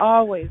that's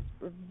always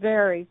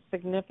very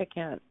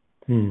significant.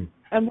 And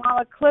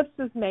while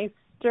eclipses may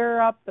stir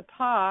up the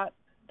pot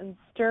and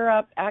stir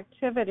up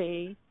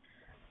activity,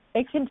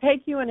 it can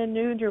take you in a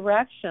new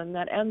direction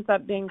that ends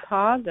up being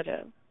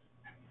positive.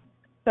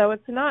 So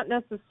it's not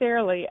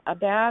necessarily a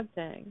bad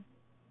thing.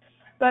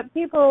 But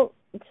people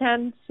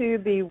tend to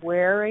be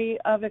wary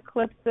of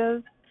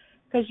eclipses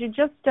because you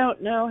just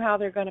don't know how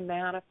they're going to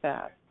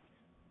manifest.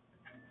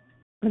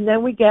 And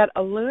then we get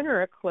a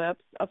lunar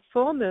eclipse, a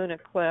full moon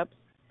eclipse,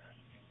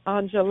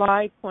 on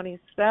July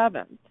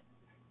 27th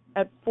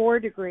at 4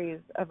 degrees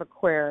of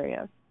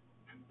Aquarius.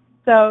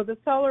 So the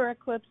solar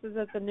eclipse is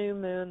at the new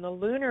moon. The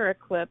lunar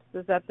eclipse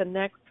is at the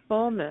next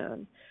full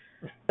moon.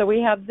 So we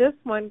have this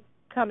one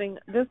coming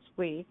this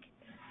week.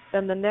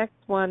 Then the next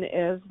one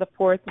is the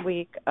 4th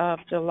week of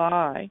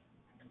July.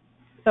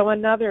 So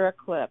another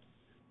eclipse.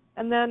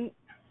 And then,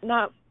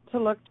 not to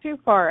look too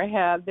far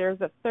ahead, there's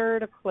a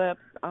third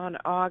eclipse on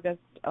August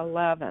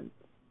 11th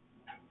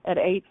at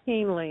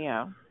 18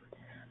 Leo.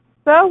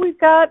 So we've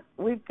got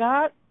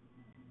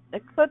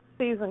eclipse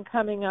season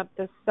coming up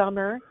this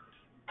summer,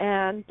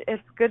 and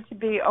it's good to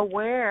be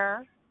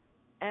aware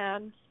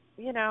and,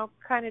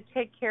 kind of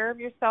take care of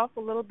yourself a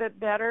little bit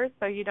better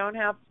so you don't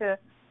have to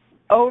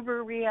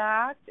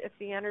overreact if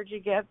the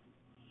energy gets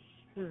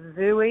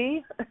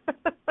zooey.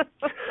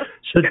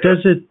 So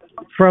does it,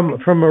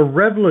 from a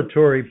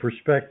revelatory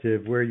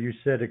perspective, where you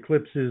said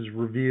eclipses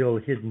reveal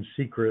hidden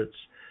secrets,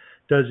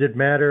 does it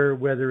matter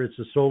whether it's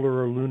a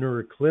solar or lunar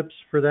eclipse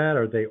for that?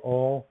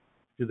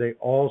 Do they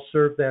all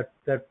serve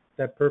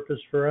that purpose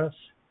for us?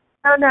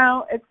 Oh,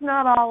 no, it's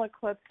not all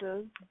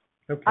eclipses.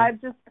 Okay. I'm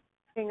just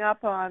picking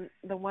up on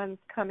the ones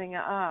coming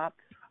up.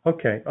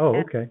 Okay. Oh,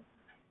 okay.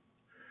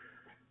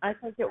 I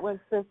think it was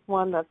this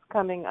one that's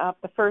coming up,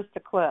 the first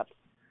eclipse,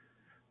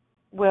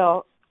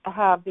 will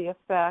have the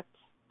effect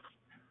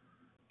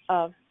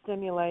of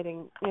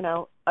stimulating,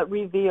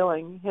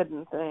 revealing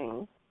hidden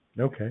things.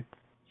 Okay.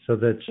 So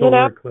that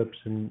solar eclipse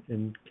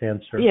in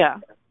Cancer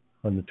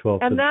on the 12th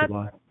and of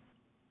July.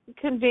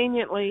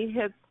 Conveniently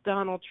hits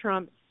Donald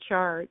Trump's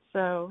chart,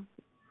 so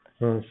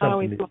I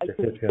always like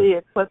to him. see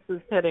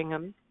eclipses hitting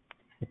him.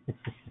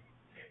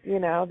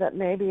 That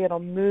maybe it'll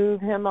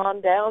move him on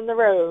down the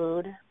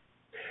road.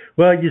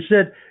 Well, you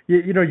said,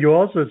 you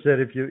also said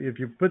if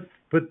you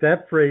put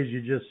that phrase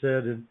you just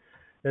said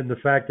and the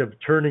fact of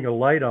turning a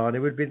light on, it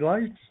would be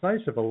nice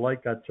if a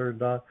light got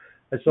turned on.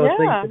 I saw a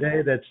thing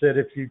today that said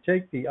if you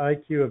take the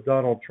IQ of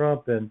Donald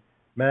Trump and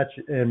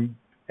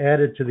add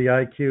it to the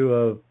IQ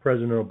of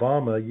President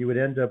Obama, you would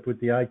end up with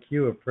the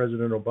IQ of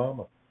President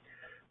Obama.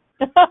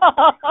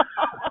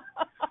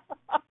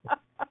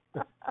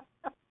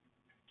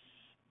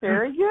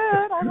 Very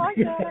good. I like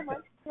that. I might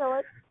steal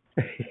it.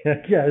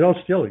 Yeah, don't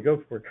steal it.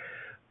 Go for it.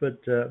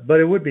 But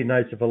it would be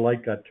nice if a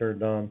light got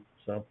turned on.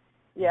 So.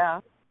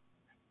 Yeah.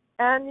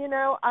 And,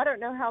 I don't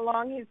know how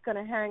long he's going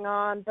to hang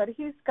on, but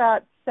he's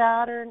got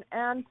Saturn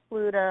and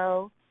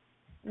Pluto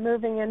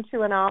moving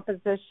into an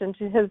opposition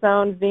to his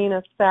own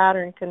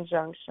Venus-Saturn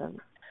conjunction.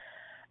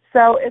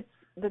 So it's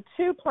the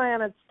two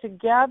planets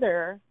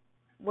together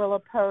will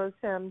oppose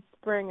him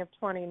spring of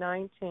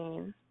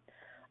 2019.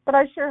 But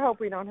I sure hope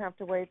we don't have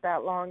to wait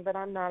that long, but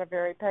I'm not a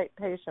very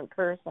patient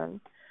person.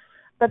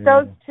 But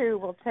those two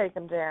will take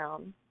him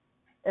down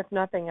if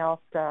nothing else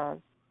does.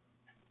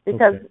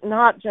 Because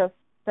not just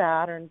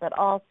Saturn, but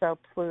also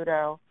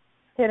Pluto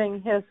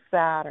hitting his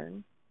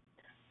Saturn.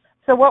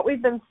 So what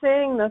we've been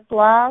seeing this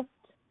last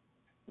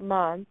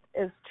month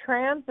is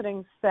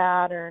transiting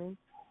Saturn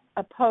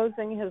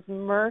opposing his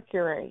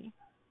Mercury.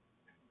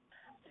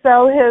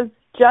 So his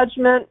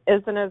judgment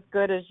isn't as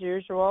good as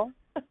usual.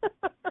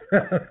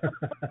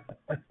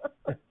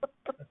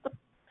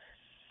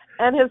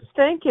 And his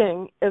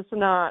thinking is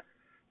not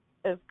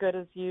as good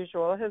as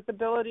usual. His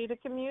ability to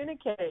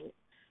communicate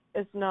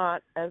is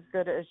not as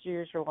good as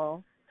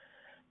usual.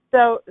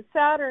 So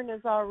Saturn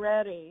is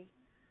already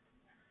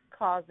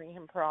causing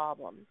him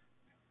problems.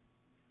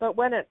 But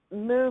when it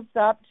moves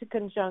up to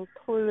conjunct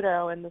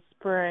Pluto in the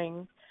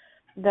spring,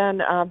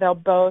 then they'll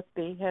both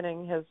be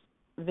hitting his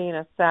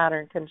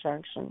Venus-Saturn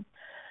conjunction.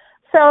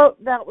 So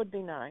that would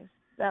be nice.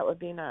 That would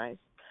be nice.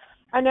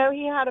 I know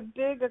he had a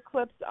big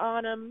eclipse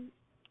on him,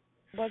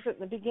 was it in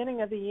the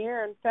beginning of the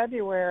year in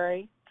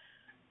February,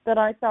 that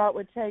I thought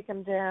would take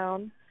him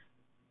down.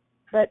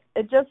 But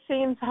it just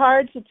seems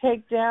hard to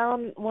take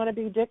down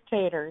wannabe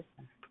dictators.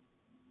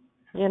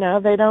 You know,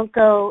 they don't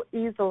go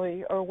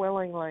easily or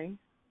willingly.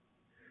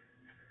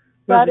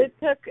 But it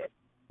took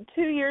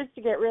 2 years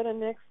to get rid of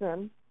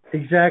Nixon.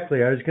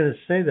 Exactly. I was going to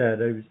say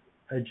that.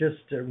 I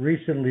just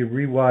recently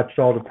rewatched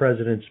All the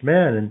President's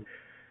Men, and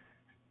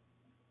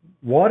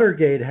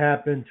Watergate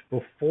happened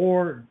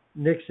before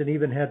Nixon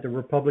even had the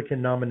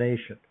Republican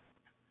nomination.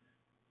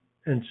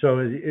 And so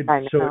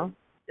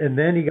and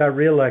then he got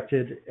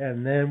reelected,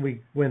 and then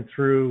we went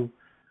through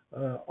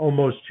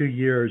almost 2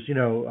 years,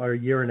 or a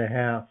year and a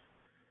half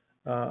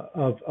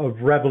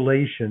of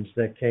revelations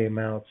that came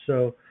out.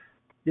 So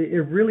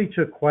it really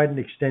took quite an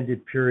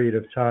extended period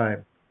of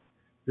time.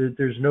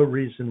 There's no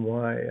reason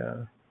why.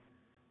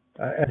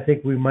 I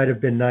think we might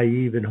have been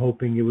naive in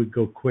hoping it would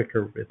go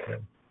quicker with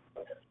him.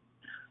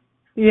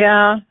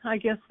 Yeah, I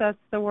guess that's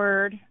the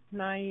word,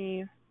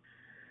 naive.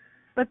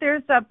 But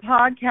there's a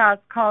podcast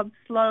called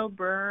Slow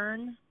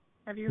Burn.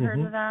 Have you heard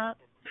of that?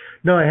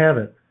 No, I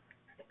haven't.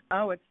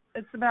 Oh,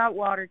 it's about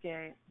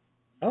Watergate.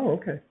 Oh,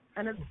 okay.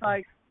 And it's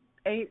like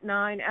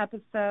 8-9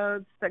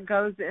 episodes that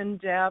goes in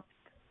depth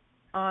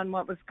on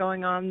what was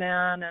going on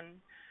then and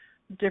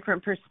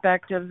different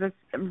perspectives. It's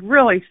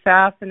really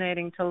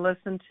fascinating to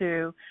listen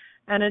to,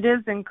 and it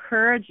is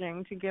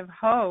encouraging to give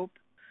hope,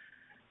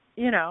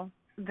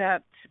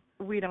 that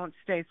we don't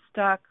stay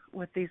stuck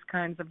with these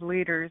kinds of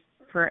leaders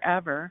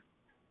forever.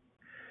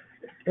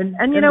 And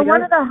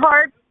one of the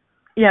hard...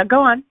 Yeah, go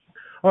on.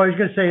 Oh, I was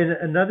going to say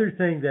another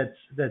thing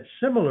that's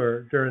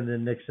similar during the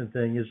Nixon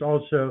thing is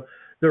also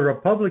the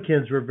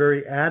Republicans were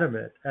very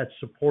adamant at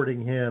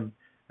supporting him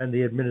and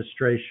the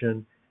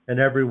administration, and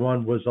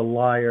everyone was a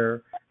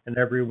liar and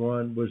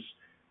everyone was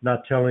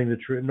not telling the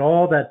truth and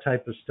all that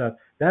type of stuff.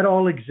 That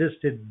all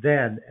existed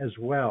then as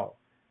well.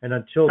 And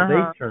until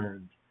they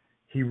turned,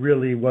 he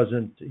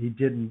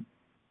didn't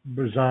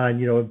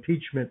resign.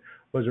 Impeachment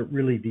wasn't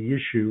really the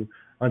issue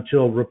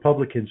until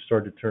Republicans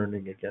started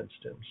turning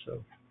against him.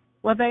 So,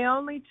 well, they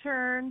only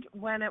turned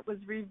when it was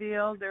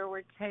revealed there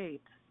were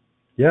tapes.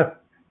 Yeah.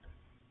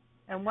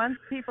 And once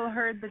people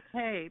heard the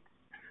tapes,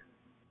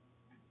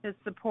 his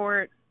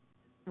support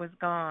was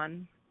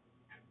gone.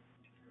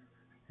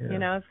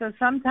 Yeah. So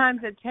sometimes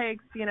it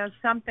takes,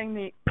 something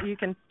that you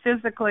can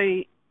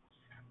physically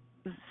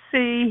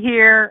see,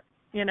 hear,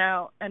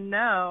 and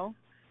know,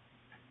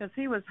 because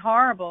he was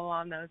horrible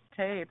on those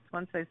tapes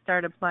once they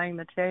started playing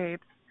the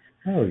tapes.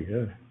 Oh,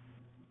 yeah.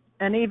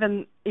 And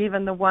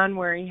even the one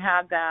where he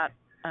had that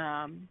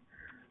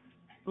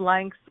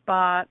blank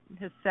spot,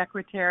 his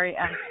secretary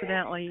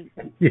accidentally,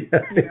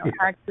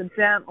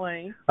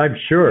 accidentally. I'm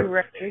sure.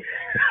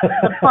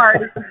 The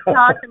part he's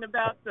talking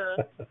about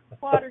the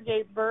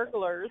Watergate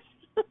burglars.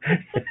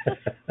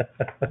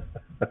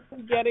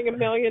 Getting $1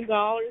 million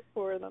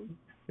for them.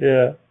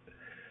 Yeah.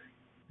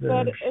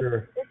 But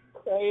sure. It's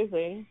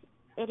crazy.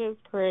 It is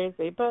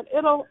crazy. But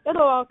it'll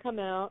all come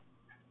out.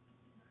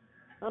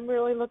 I'm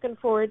really looking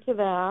forward to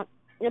that.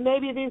 And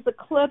maybe these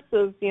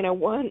eclipses,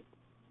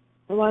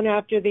 one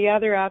after the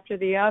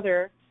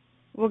other,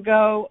 will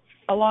go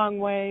a long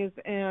ways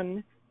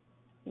in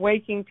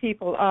waking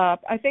people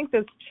up. I think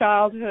this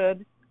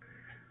childhood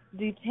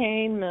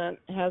detainment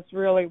has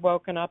really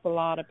woken up a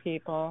lot of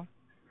people.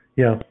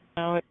 Yeah.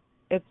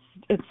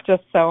 It's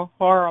just so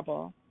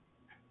horrible.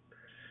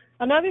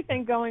 Another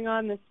thing going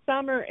on this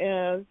summer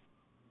is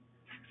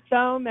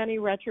so many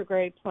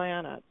retrograde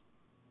planets.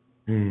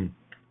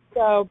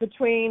 So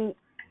between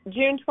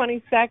June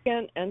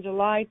 22nd and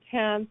July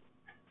 10th,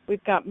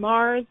 we've got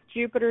Mars,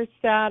 Jupiter,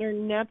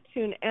 Saturn,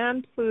 Neptune,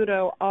 and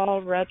Pluto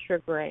all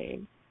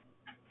retrograde.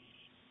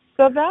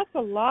 So that's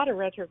a lot of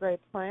retrograde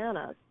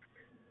planets.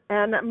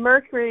 And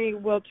Mercury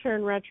will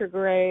turn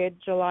retrograde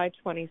July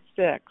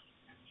 26th.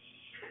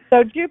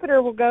 So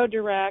Jupiter will go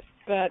direct,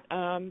 but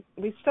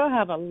we still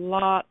have a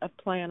lot of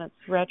planets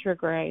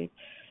retrograde.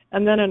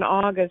 And then in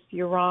August,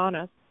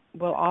 Uranus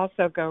will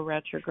also go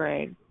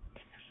retrograde.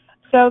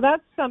 So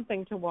that's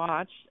something to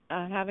watch,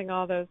 having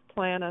all those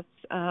planets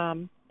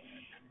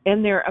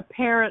in their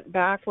apparent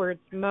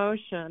backwards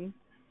motion.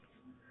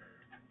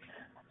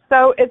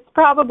 So it's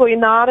probably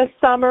not a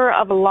summer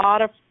of a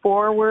lot of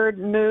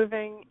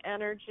forward-moving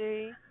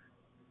energy.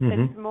 Mm-hmm.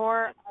 It's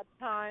more a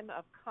time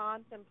of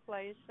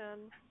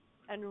contemplation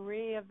and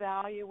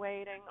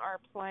reevaluating our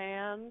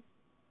plans.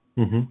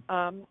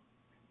 Mm-hmm.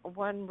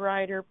 One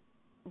writer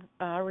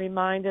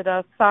reminded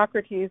us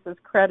Socrates is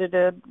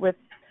credited with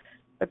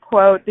the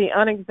quote, "The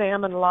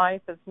unexamined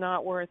life is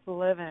not worth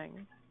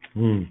living."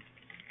 Mm.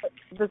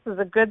 This is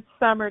a good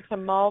summer to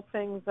mull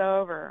things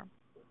over.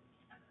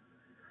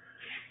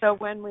 So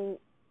when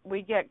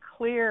we get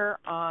clear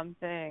on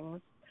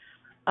things,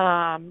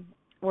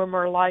 we're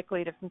more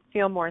likely to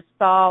feel more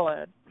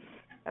solid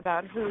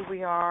about who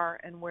we are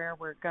and where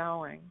we're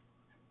going.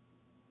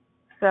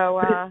 So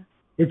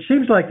it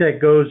seems like that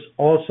goes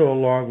also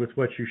along with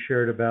what you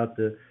shared about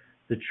the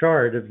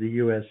chart of the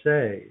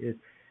USA.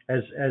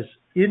 As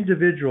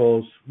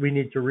individuals, we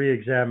need to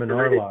re-examine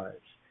our lives.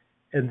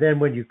 And then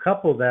when you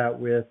couple that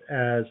with,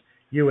 as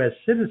U.S.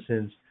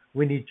 citizens,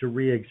 we need to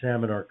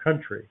re-examine our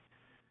country.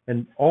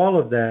 And all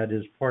of that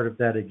is part of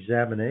that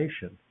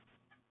examination.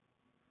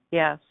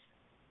 Yes.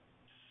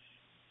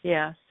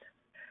 Yes.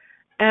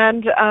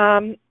 And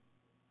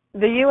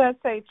the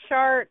USA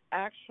chart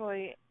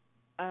actually,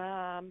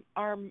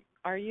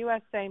 our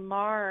USA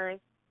Mars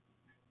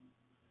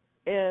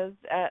is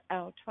at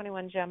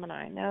 21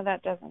 Gemini. No,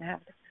 that doesn't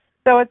have it.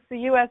 So it's the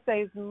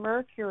USA's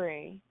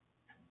Mercury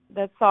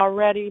that's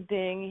already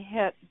being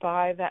hit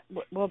by that,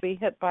 will be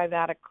hit by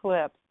that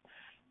eclipse,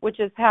 which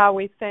is how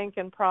we think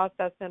and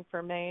process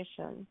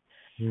information.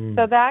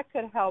 So that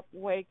could help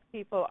wake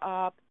people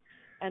up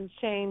and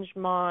change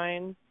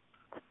minds.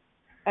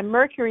 And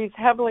Mercury is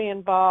heavily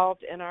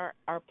involved in our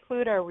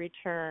Pluto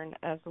return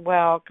as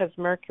well, because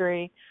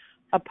Mercury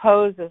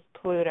opposes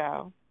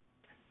Pluto.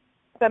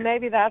 So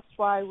maybe that's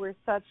why we're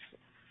such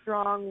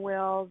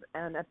strong-willed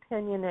and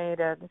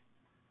opinionated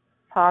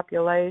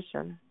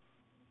population.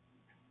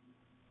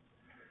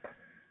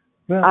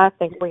 Well, I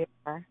think we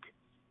are.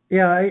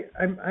 Yeah,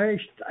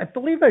 I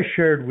believe I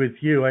shared with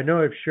you. I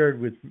know I've shared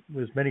with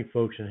many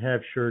folks and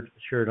have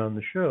shared on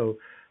the show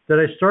that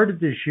I started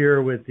this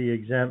year with the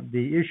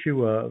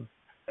issue of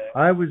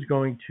I was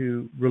going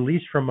to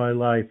release from my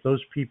life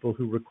those people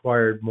who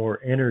required more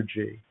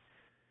energy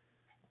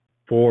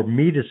for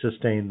me to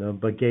sustain them,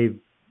 but gave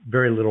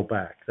very little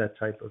back, that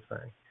type of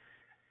thing.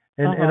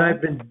 And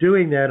I've been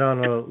doing that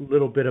on a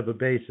little bit of a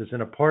basis,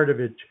 and a part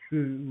of it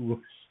too was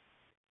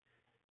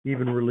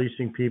even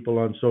releasing people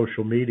on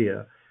social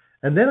media.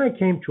 And then I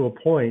came to a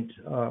point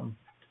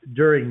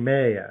during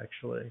May,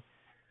 actually,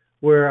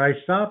 where I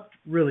stopped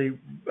really,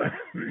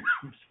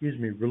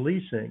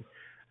 releasing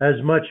as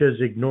much as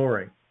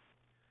ignoring,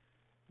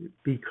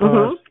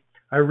 because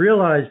I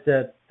realized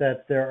that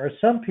there are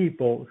some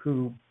people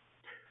who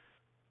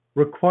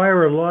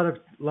require a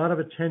lot of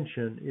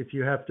attention if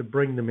you have to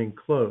bring them in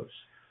close,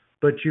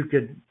 but you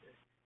could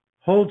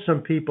hold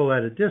some people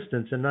at a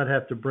distance and not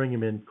have to bring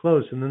them in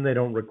close, and then they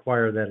don't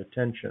require that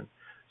attention.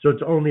 So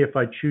it's only if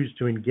I choose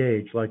to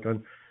engage, like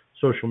on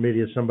social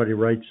media, somebody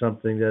writes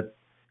something that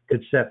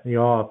could set me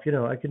off,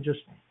 I can just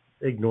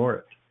ignore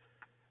it.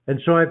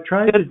 And so I've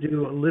tried to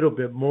do a little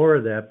bit more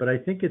of that, but I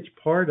think it's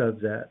part of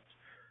that,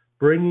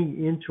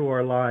 bringing into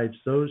our lives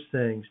those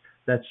things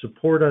that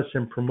support us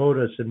and promote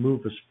us and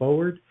move us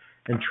forward,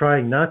 and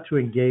trying not to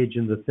engage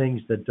in the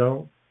things that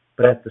don't,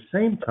 but at the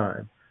same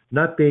time,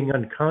 not being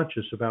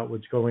unconscious about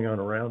what's going on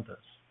around us.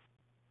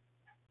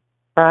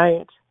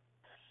 Right.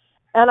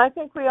 And I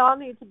think we all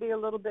need to be a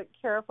little bit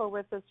careful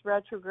with this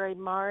retrograde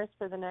Mars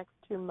for the next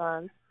 2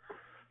 months,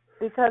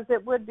 because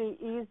it would be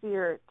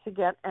easier to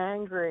get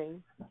angry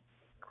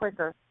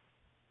quicker.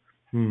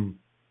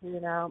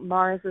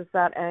 Mars is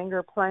that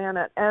anger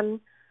planet. And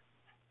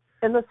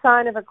in the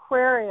sign of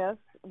Aquarius,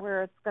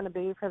 where it's going to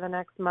be for the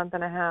next month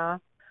and a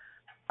half,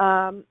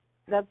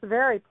 that's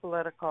very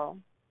political.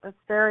 It's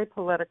very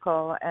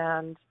political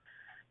and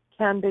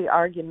can be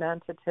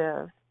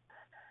argumentative.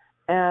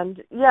 And,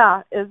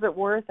 is it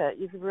worth it?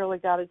 You've really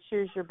got to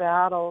choose your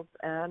battles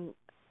and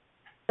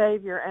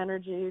save your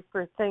energy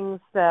for things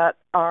that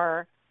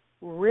are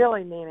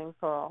really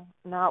meaningful,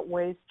 not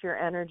waste your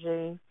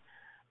energy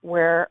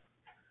where,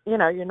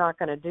 you're not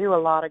going to do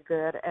a lot of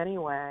good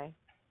anyway.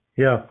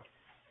 Yeah.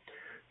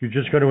 You're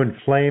just going to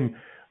inflame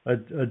a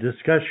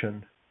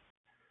discussion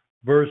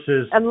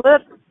versus...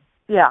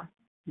 Yeah.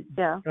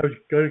 I was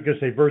going to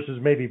say versus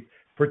maybe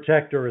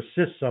protect or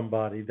assist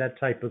somebody, that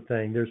type of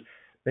thing.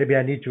 Maybe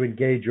I need to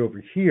engage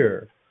over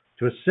here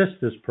to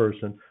assist this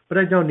person, but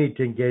I don't need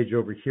to engage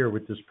over here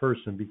with this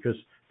person because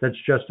that's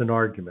just an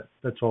argument.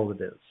 That's all it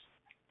is.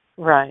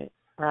 Right.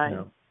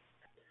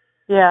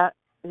 Yeah.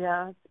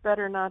 It's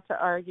better not to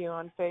argue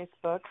on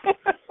Facebook.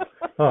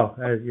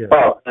 Yeah.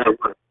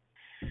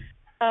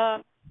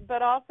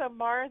 But also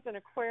Mars in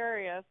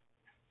Aquarius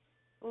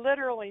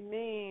literally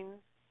means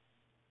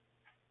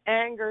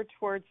anger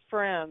towards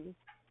friends.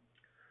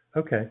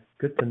 Okay,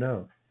 good to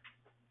know.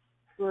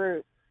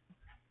 Group.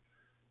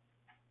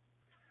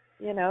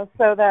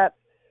 so that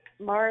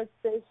Mars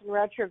station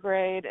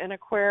retrograde in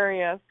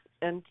Aquarius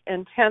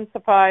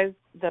intensifies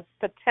the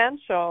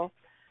potential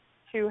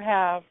to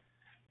have,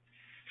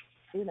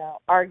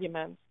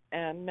 arguments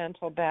and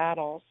mental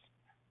battles.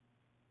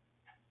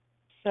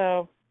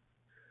 So,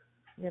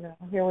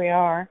 here we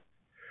are.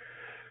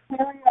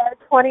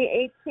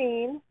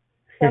 2018,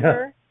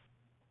 December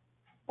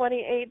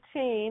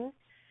 2018,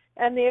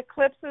 and the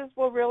eclipses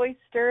will really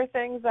stir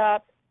things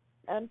up.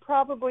 And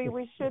probably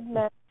we should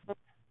mention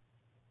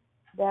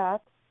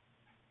that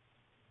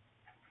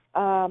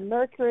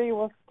Mercury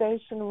will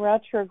station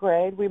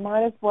retrograde. We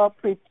might as well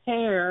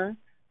prepare.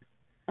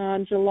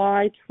 On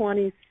July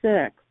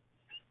 26th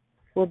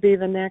will be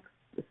the next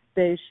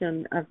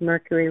station of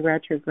Mercury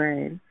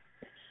retrograde.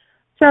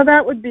 So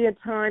that would be a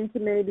time to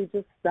maybe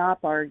just stop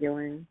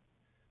arguing,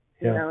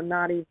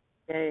 not even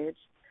engage.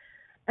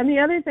 And the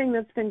other thing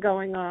that's been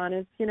going on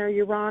is,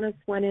 Uranus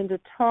went into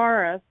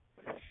Taurus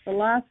the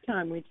last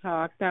time we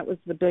talked. That was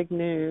the big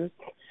news.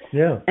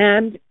 Yeah.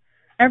 And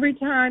every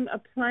time a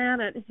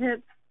planet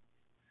hits,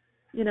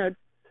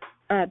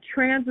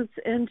 transits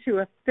into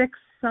a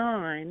fixed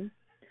sign,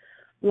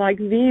 like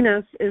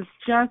Venus is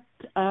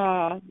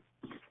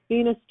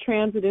Venus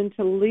transit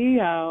into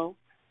Leo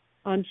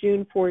on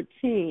June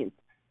 14th.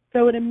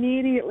 So it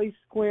immediately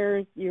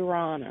squares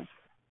Uranus.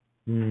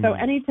 So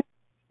anytime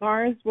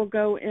Mars will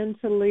go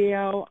into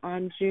Leo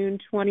on June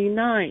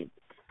 29th,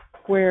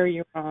 square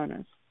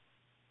Uranus.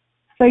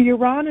 So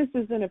Uranus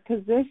is in a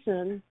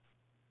position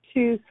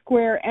to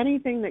square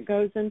anything that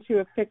goes into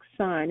a fixed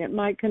sign. It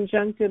might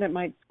conjunct it, it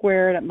might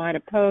square it, it might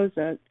oppose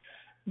it,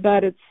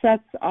 but it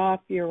sets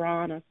off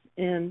Uranus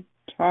in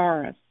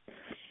Taurus.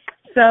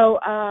 So,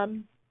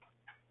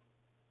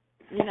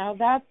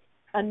 that's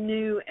a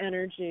new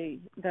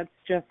energy that's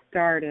just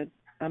started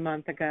a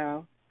month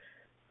ago,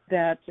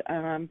 that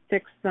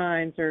fixed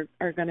signs are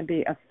going to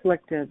be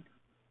afflicted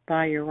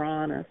by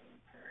Uranus.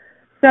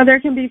 So there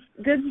can be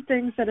good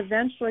things that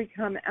eventually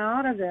come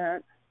out of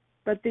it,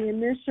 but the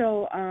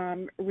initial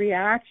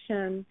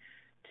reaction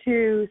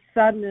to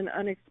sudden and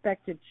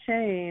unexpected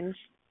change,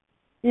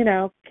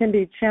 can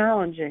be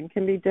challenging,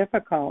 can be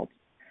difficult.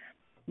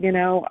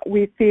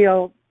 We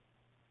feel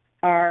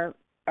our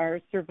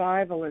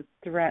survival is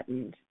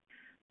threatened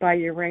by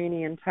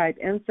Uranian-type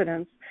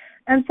incidents,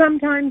 and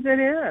sometimes it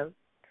is.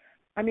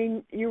 I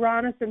mean,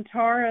 Uranus in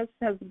Taurus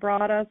has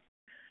brought us,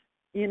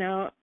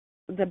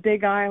 the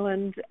Big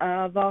Island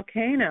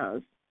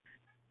volcanoes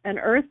and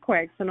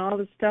earthquakes and all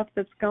the stuff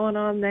that's going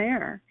on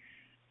there,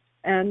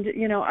 and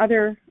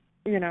other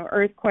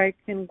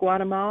earthquakes in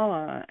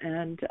Guatemala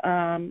and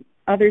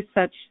other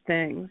such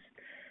things.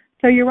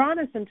 So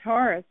Uranus in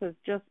Taurus has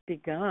just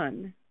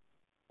begun.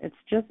 It's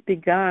just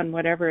begun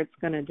whatever it's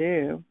going to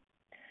do.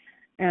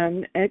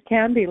 And it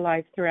can be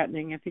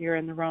life-threatening if you're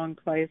in the wrong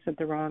place at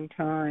the wrong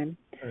time.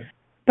 Right.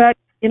 But,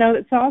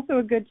 it's also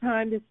a good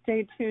time to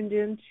stay tuned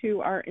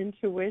into our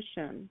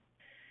intuition.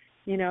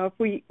 If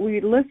we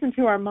listen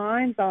to our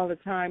minds all the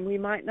time, we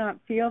might not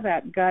feel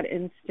that gut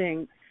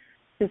instinct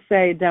to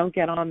say, don't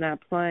get on that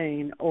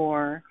plane,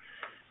 or,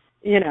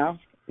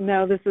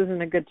 no, this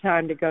isn't a good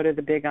time to go to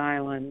the Big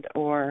Island,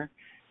 or,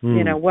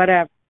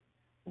 whatever.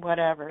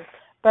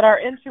 But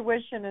our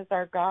intuition is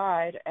our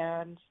guide,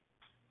 and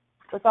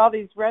with all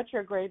these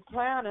retrograde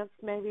planets,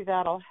 maybe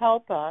that'll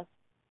help us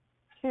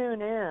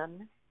tune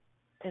in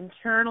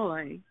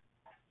internally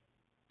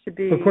to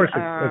be... Of course,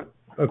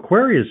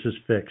 Aquarius is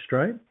fixed,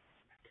 right?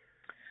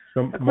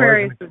 So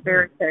Aquarius is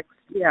very fixed,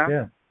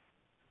 yeah.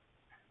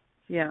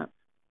 Yeah.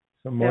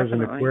 So Mars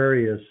in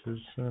Aquarius is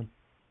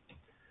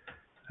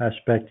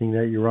aspecting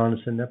that Uranus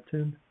and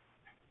Neptune?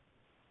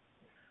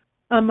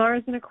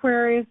 Mars in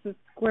Aquarius is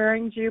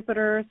squaring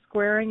Jupiter,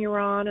 squaring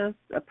Uranus,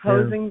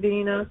 opposing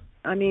Venus.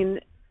 I mean,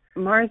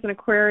 Mars in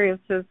Aquarius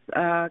is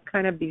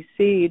kind of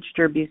besieged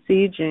or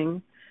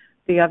besieging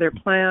the other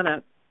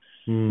planets.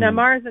 Now,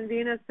 Mars and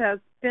Venus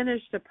have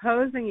finished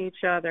opposing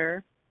each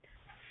other,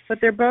 but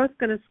they're both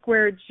going to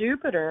square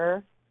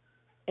Jupiter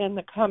in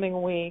the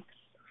coming weeks,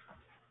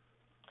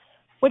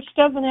 which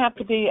doesn't have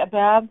to be a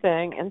bad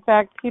thing. In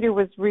fact, Peter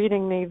was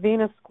reading me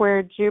Venus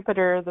squared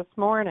Jupiter this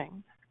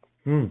morning.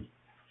 And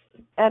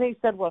he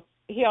said, well,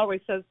 he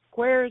always says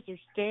squares or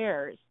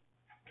stairs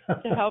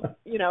to help,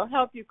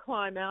 help you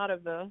climb out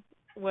of the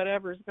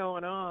whatever's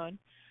going on.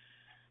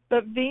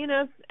 But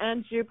Venus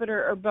and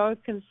Jupiter are both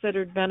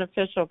considered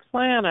beneficial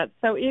planets,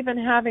 so even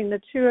having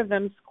the two of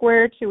them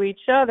square to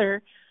each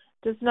other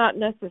does not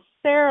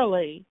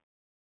necessarily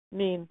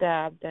mean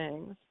bad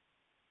things.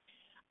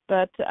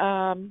 But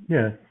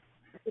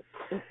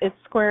it's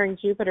squaring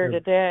Jupiter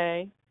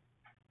today,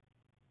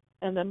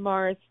 and then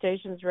Mars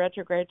stations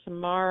retrograde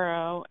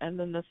tomorrow, and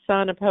then the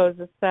Sun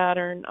opposes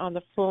Saturn on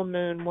the full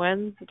moon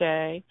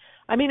Wednesday.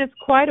 I mean, it's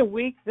quite a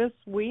week this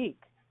week.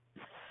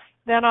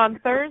 Then on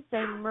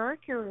Thursday,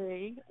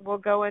 Mercury will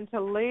go into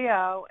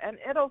Leo, and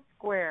it'll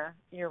square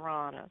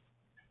Uranus.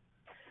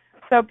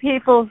 So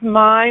people's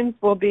minds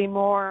will be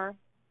more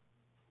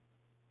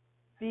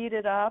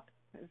speeded up,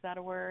 is that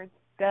a word?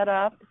 Sped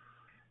up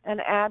and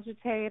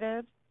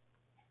agitated.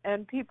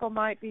 and people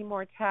might be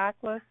more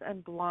tactless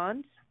and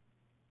blunt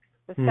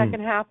the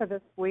second half of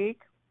this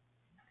week.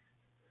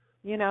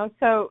 You know,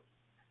 so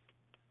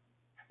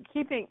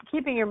keeping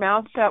your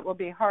mouth shut will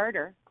be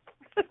harder.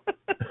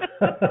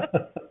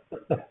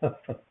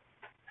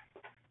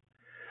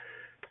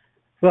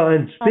 Well,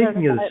 and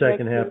speaking of the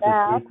second half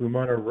this week, we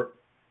want to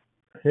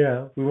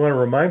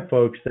remind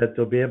folks that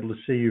they'll be able to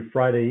see you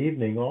Friday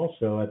evening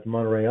also at the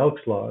Monterey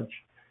Elks Lodge,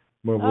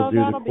 where we'll do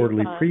the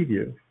quarterly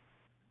preview.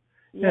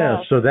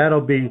 Yeah, so this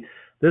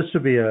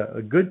will be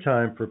a good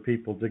time for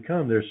people to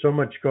come. There's so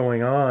much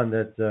going on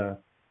that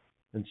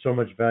and so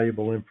much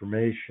valuable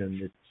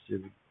information.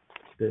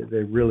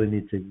 They really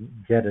need to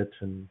get it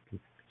and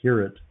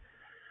hear it.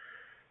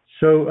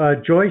 So,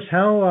 Joyce,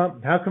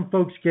 how can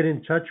folks get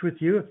in touch with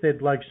you if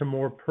they'd like some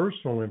more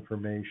personal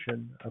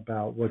information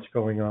about what's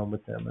going on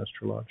with them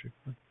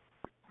astrologically?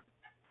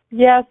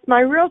 Yes, my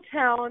real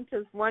talent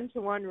is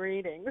one-to-one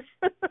readings.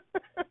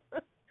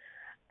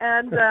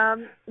 And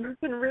you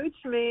can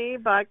reach me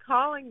by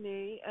calling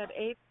me at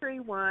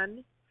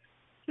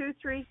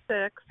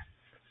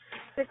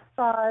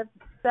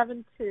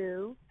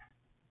 831-236-6572.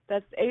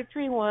 That's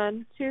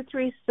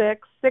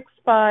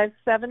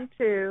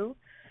 831-236-6572.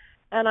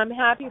 And I'm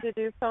happy to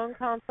do phone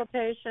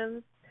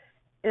consultations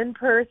in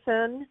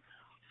person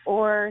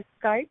or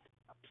Skype.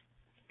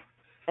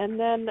 And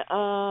then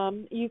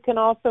you can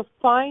also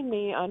find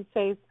me on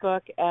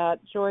Facebook at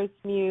Joyce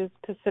Muse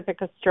Pacific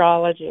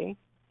Astrology.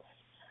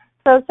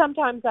 So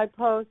sometimes I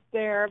post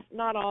there,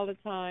 not all the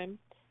time,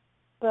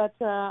 but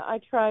I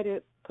try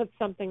to put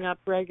something up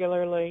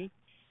regularly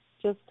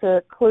just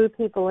to clue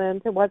people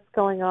into what's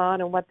going on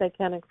and what they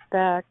can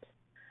expect.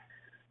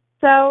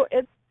 So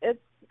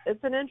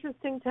it's an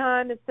interesting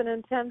time, it's an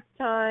intense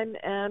time,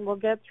 and we'll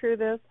get through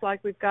this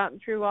like we've gotten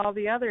through all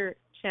the other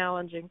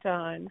challenging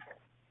times.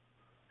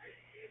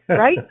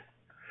 Right?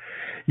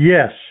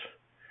 Yes,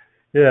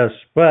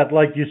 but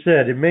like you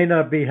said, it may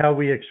not be how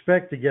we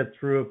expect to get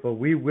through it, but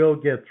we will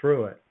get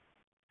through it.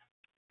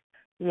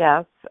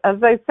 Yes. As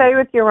they say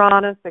with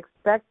Uranus,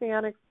 expect the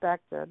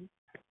unexpected.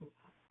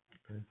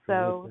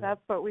 So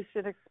that's what we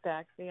should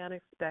expect, the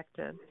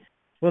unexpected.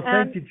 Well,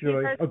 thank you,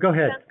 Joyce. Oh, go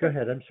ahead.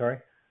 I'm sorry.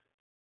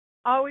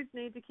 Always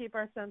need to keep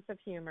our sense of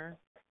humor.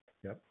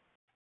 Yep.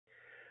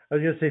 I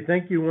was going to say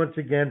thank you once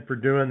again for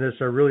doing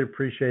this. I really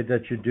appreciate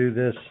that you do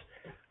this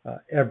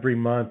every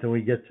month, and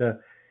we get to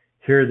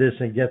hear this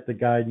and get the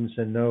guidance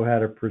and know how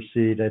to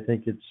proceed. I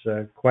think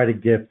it's quite a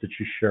gift that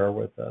you share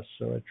with us,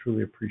 so I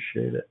truly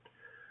appreciate it.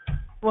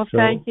 Well,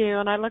 thank you,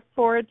 and I look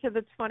forward to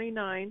the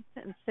 29th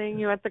and seeing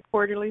you at the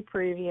quarterly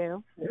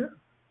preview. Yeah.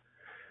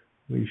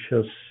 We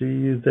shall see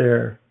you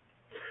there.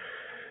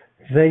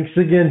 Thanks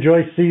again,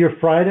 Joyce. See you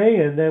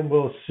Friday, and then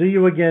we'll see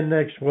you again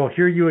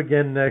hear you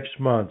again next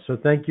month. So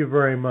thank you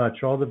very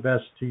much. All the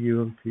best to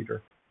you and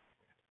Peter.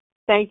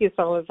 Thank you,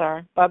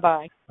 Solazar.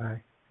 Bye-bye.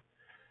 Bye.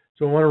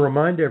 So I want to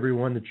remind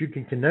everyone that you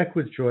can connect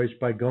with Joyce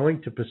by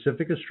going to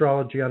Pacific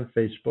Astrology on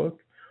Facebook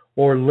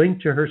or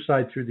link to her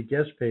site through the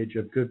guest page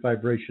of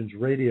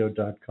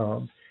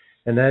goodvibrationsradio.com.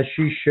 And as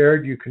she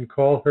shared, you can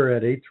call her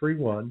at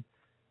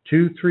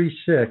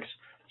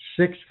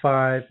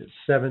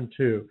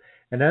 831-236-6572.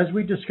 And as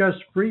we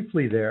discussed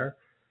briefly there,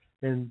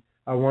 and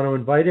I want to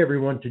invite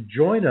everyone to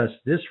join us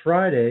this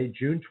Friday,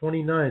 June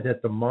 29th,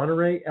 at the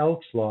Monterey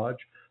Elks Lodge,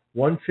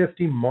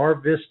 150 Mar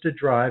Vista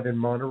Drive in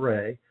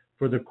Monterey,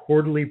 for the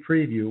quarterly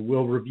preview.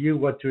 We'll review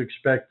what to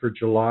expect for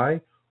July,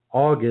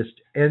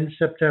 August, and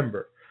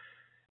September.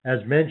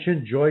 As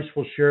mentioned, Joyce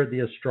will share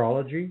the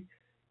astrology,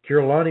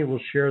 Kirlani will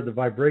share the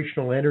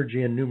vibrational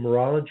energy and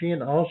numerology,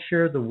 and I'll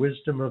share the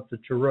wisdom of the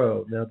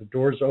tarot. Now, the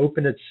doors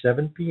open at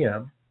 7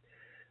 p.m.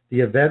 The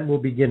event will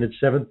begin at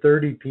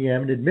 7:30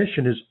 p.m. and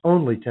admission is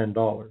only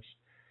 $10.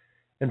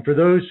 And for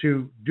those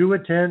who do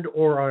attend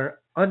or are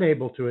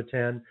unable to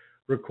attend,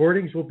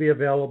 recordings will be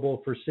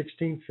available for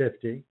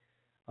 $16.50.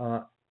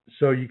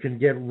 So you can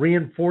get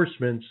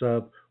reinforcements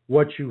of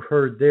what you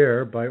heard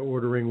there by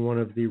ordering one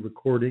of the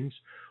recordings.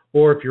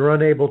 Or if you're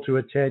unable to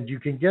attend, you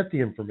can get the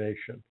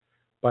information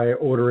by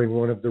ordering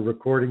one of the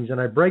recordings.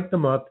 And I break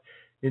them up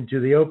into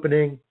the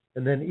opening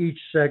and then each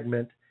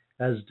segment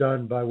as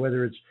done by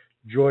whether it's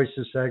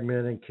Joyce's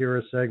segment and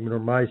Kira's segment or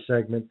my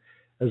segment,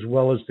 as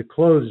well as the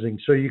closing.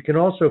 So you can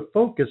also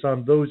focus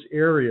on those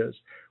areas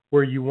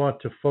where you want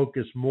to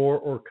focus more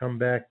or come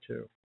back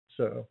to.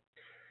 So,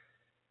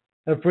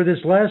 and for this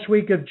last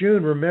week of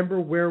June, remember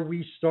where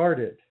we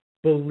started.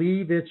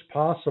 Believe it's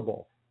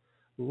possible.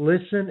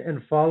 Listen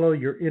and follow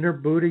your inner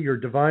Buddha, your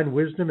divine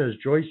wisdom, as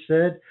Joyce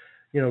said,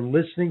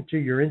 listening to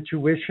your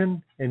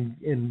intuition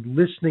and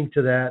listening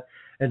to that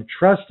and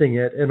trusting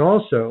it. And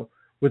also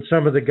with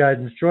some of the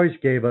guidance Joyce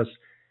gave us,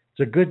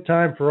 it's a good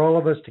time for all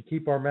of us to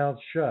keep our mouths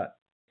shut.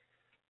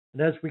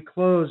 And as we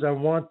close, I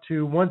want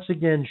to once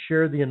again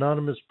share the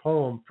anonymous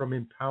poem from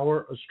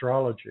Empower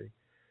Astrology.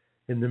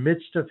 In the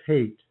midst of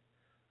hate,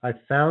 I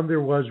found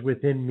there was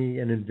within me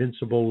an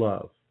invincible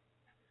love.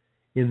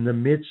 In the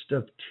midst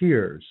of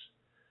tears,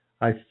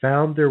 I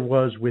found there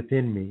was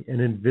within me an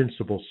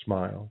invincible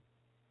smile.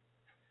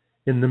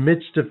 In the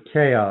midst of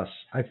chaos,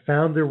 I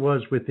found there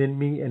was within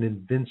me an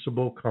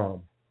invincible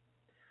calm.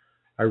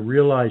 I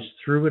realized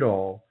through it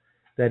all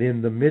that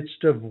in the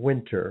midst of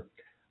winter,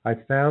 I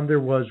found there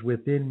was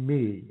within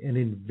me an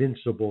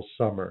invincible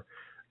summer.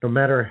 No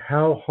matter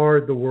how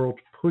hard the world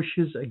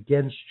pushes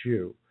against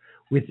you,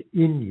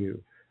 within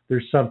you,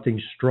 there's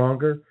something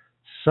stronger,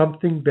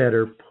 something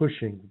better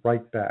pushing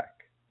right back.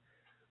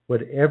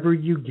 Whatever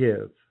you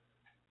give,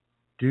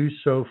 do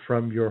so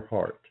from your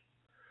heart.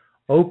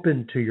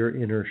 Open to your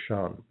inner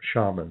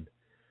shaman.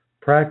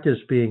 Practice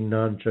being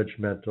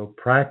non-judgmental.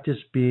 Practice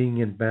being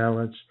in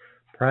balance.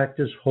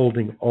 Practice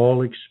holding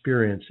all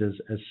experiences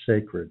as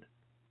sacred.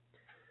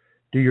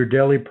 Do your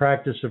daily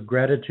practice of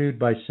gratitude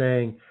by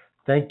saying,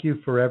 "Thank you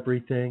for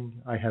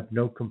everything. I have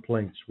no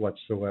complaints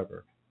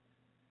whatsoever."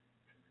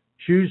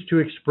 Choose to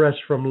express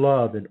from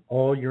love in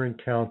all your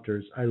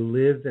encounters. I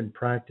live and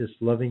practice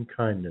loving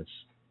kindness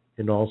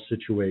in all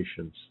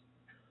situations.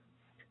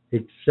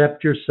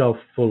 Accept yourself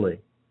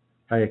fully.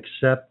 I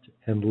accept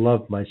and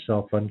love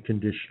myself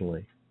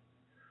unconditionally.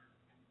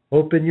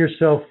 Open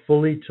yourself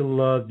fully to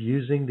love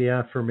using the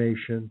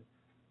affirmation,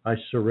 I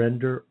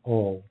surrender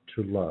all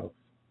to love.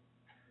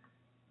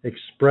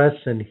 Express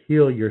and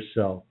heal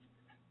yourself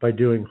by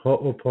doing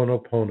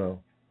Ho'oponopono.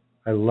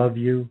 I love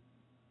you.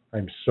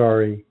 I'm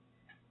sorry.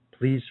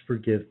 Please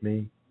forgive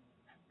me.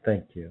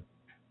 Thank you.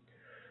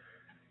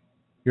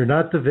 You're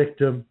not the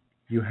victim.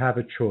 You have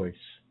a choice.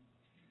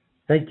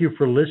 Thank you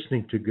for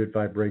listening to Good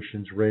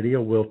Vibrations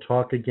Radio. We'll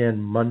talk again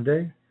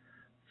Monday,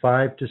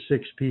 5 to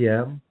 6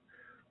 p.m.,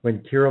 when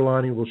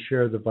Kiralani will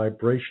share the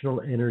vibrational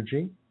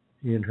energy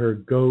in her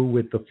Go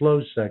with the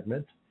Flow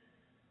segment.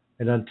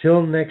 And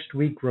until next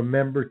week,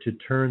 remember to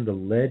turn the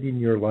lead in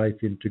your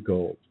life into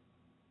gold.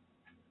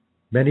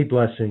 Many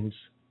blessings.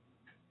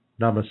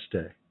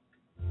 Namaste.